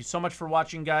 So thank you so much for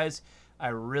watching, guys. I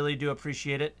really do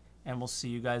appreciate it. And we'll see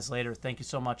you guys later. Thank you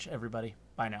so much, everybody.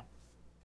 Bye now.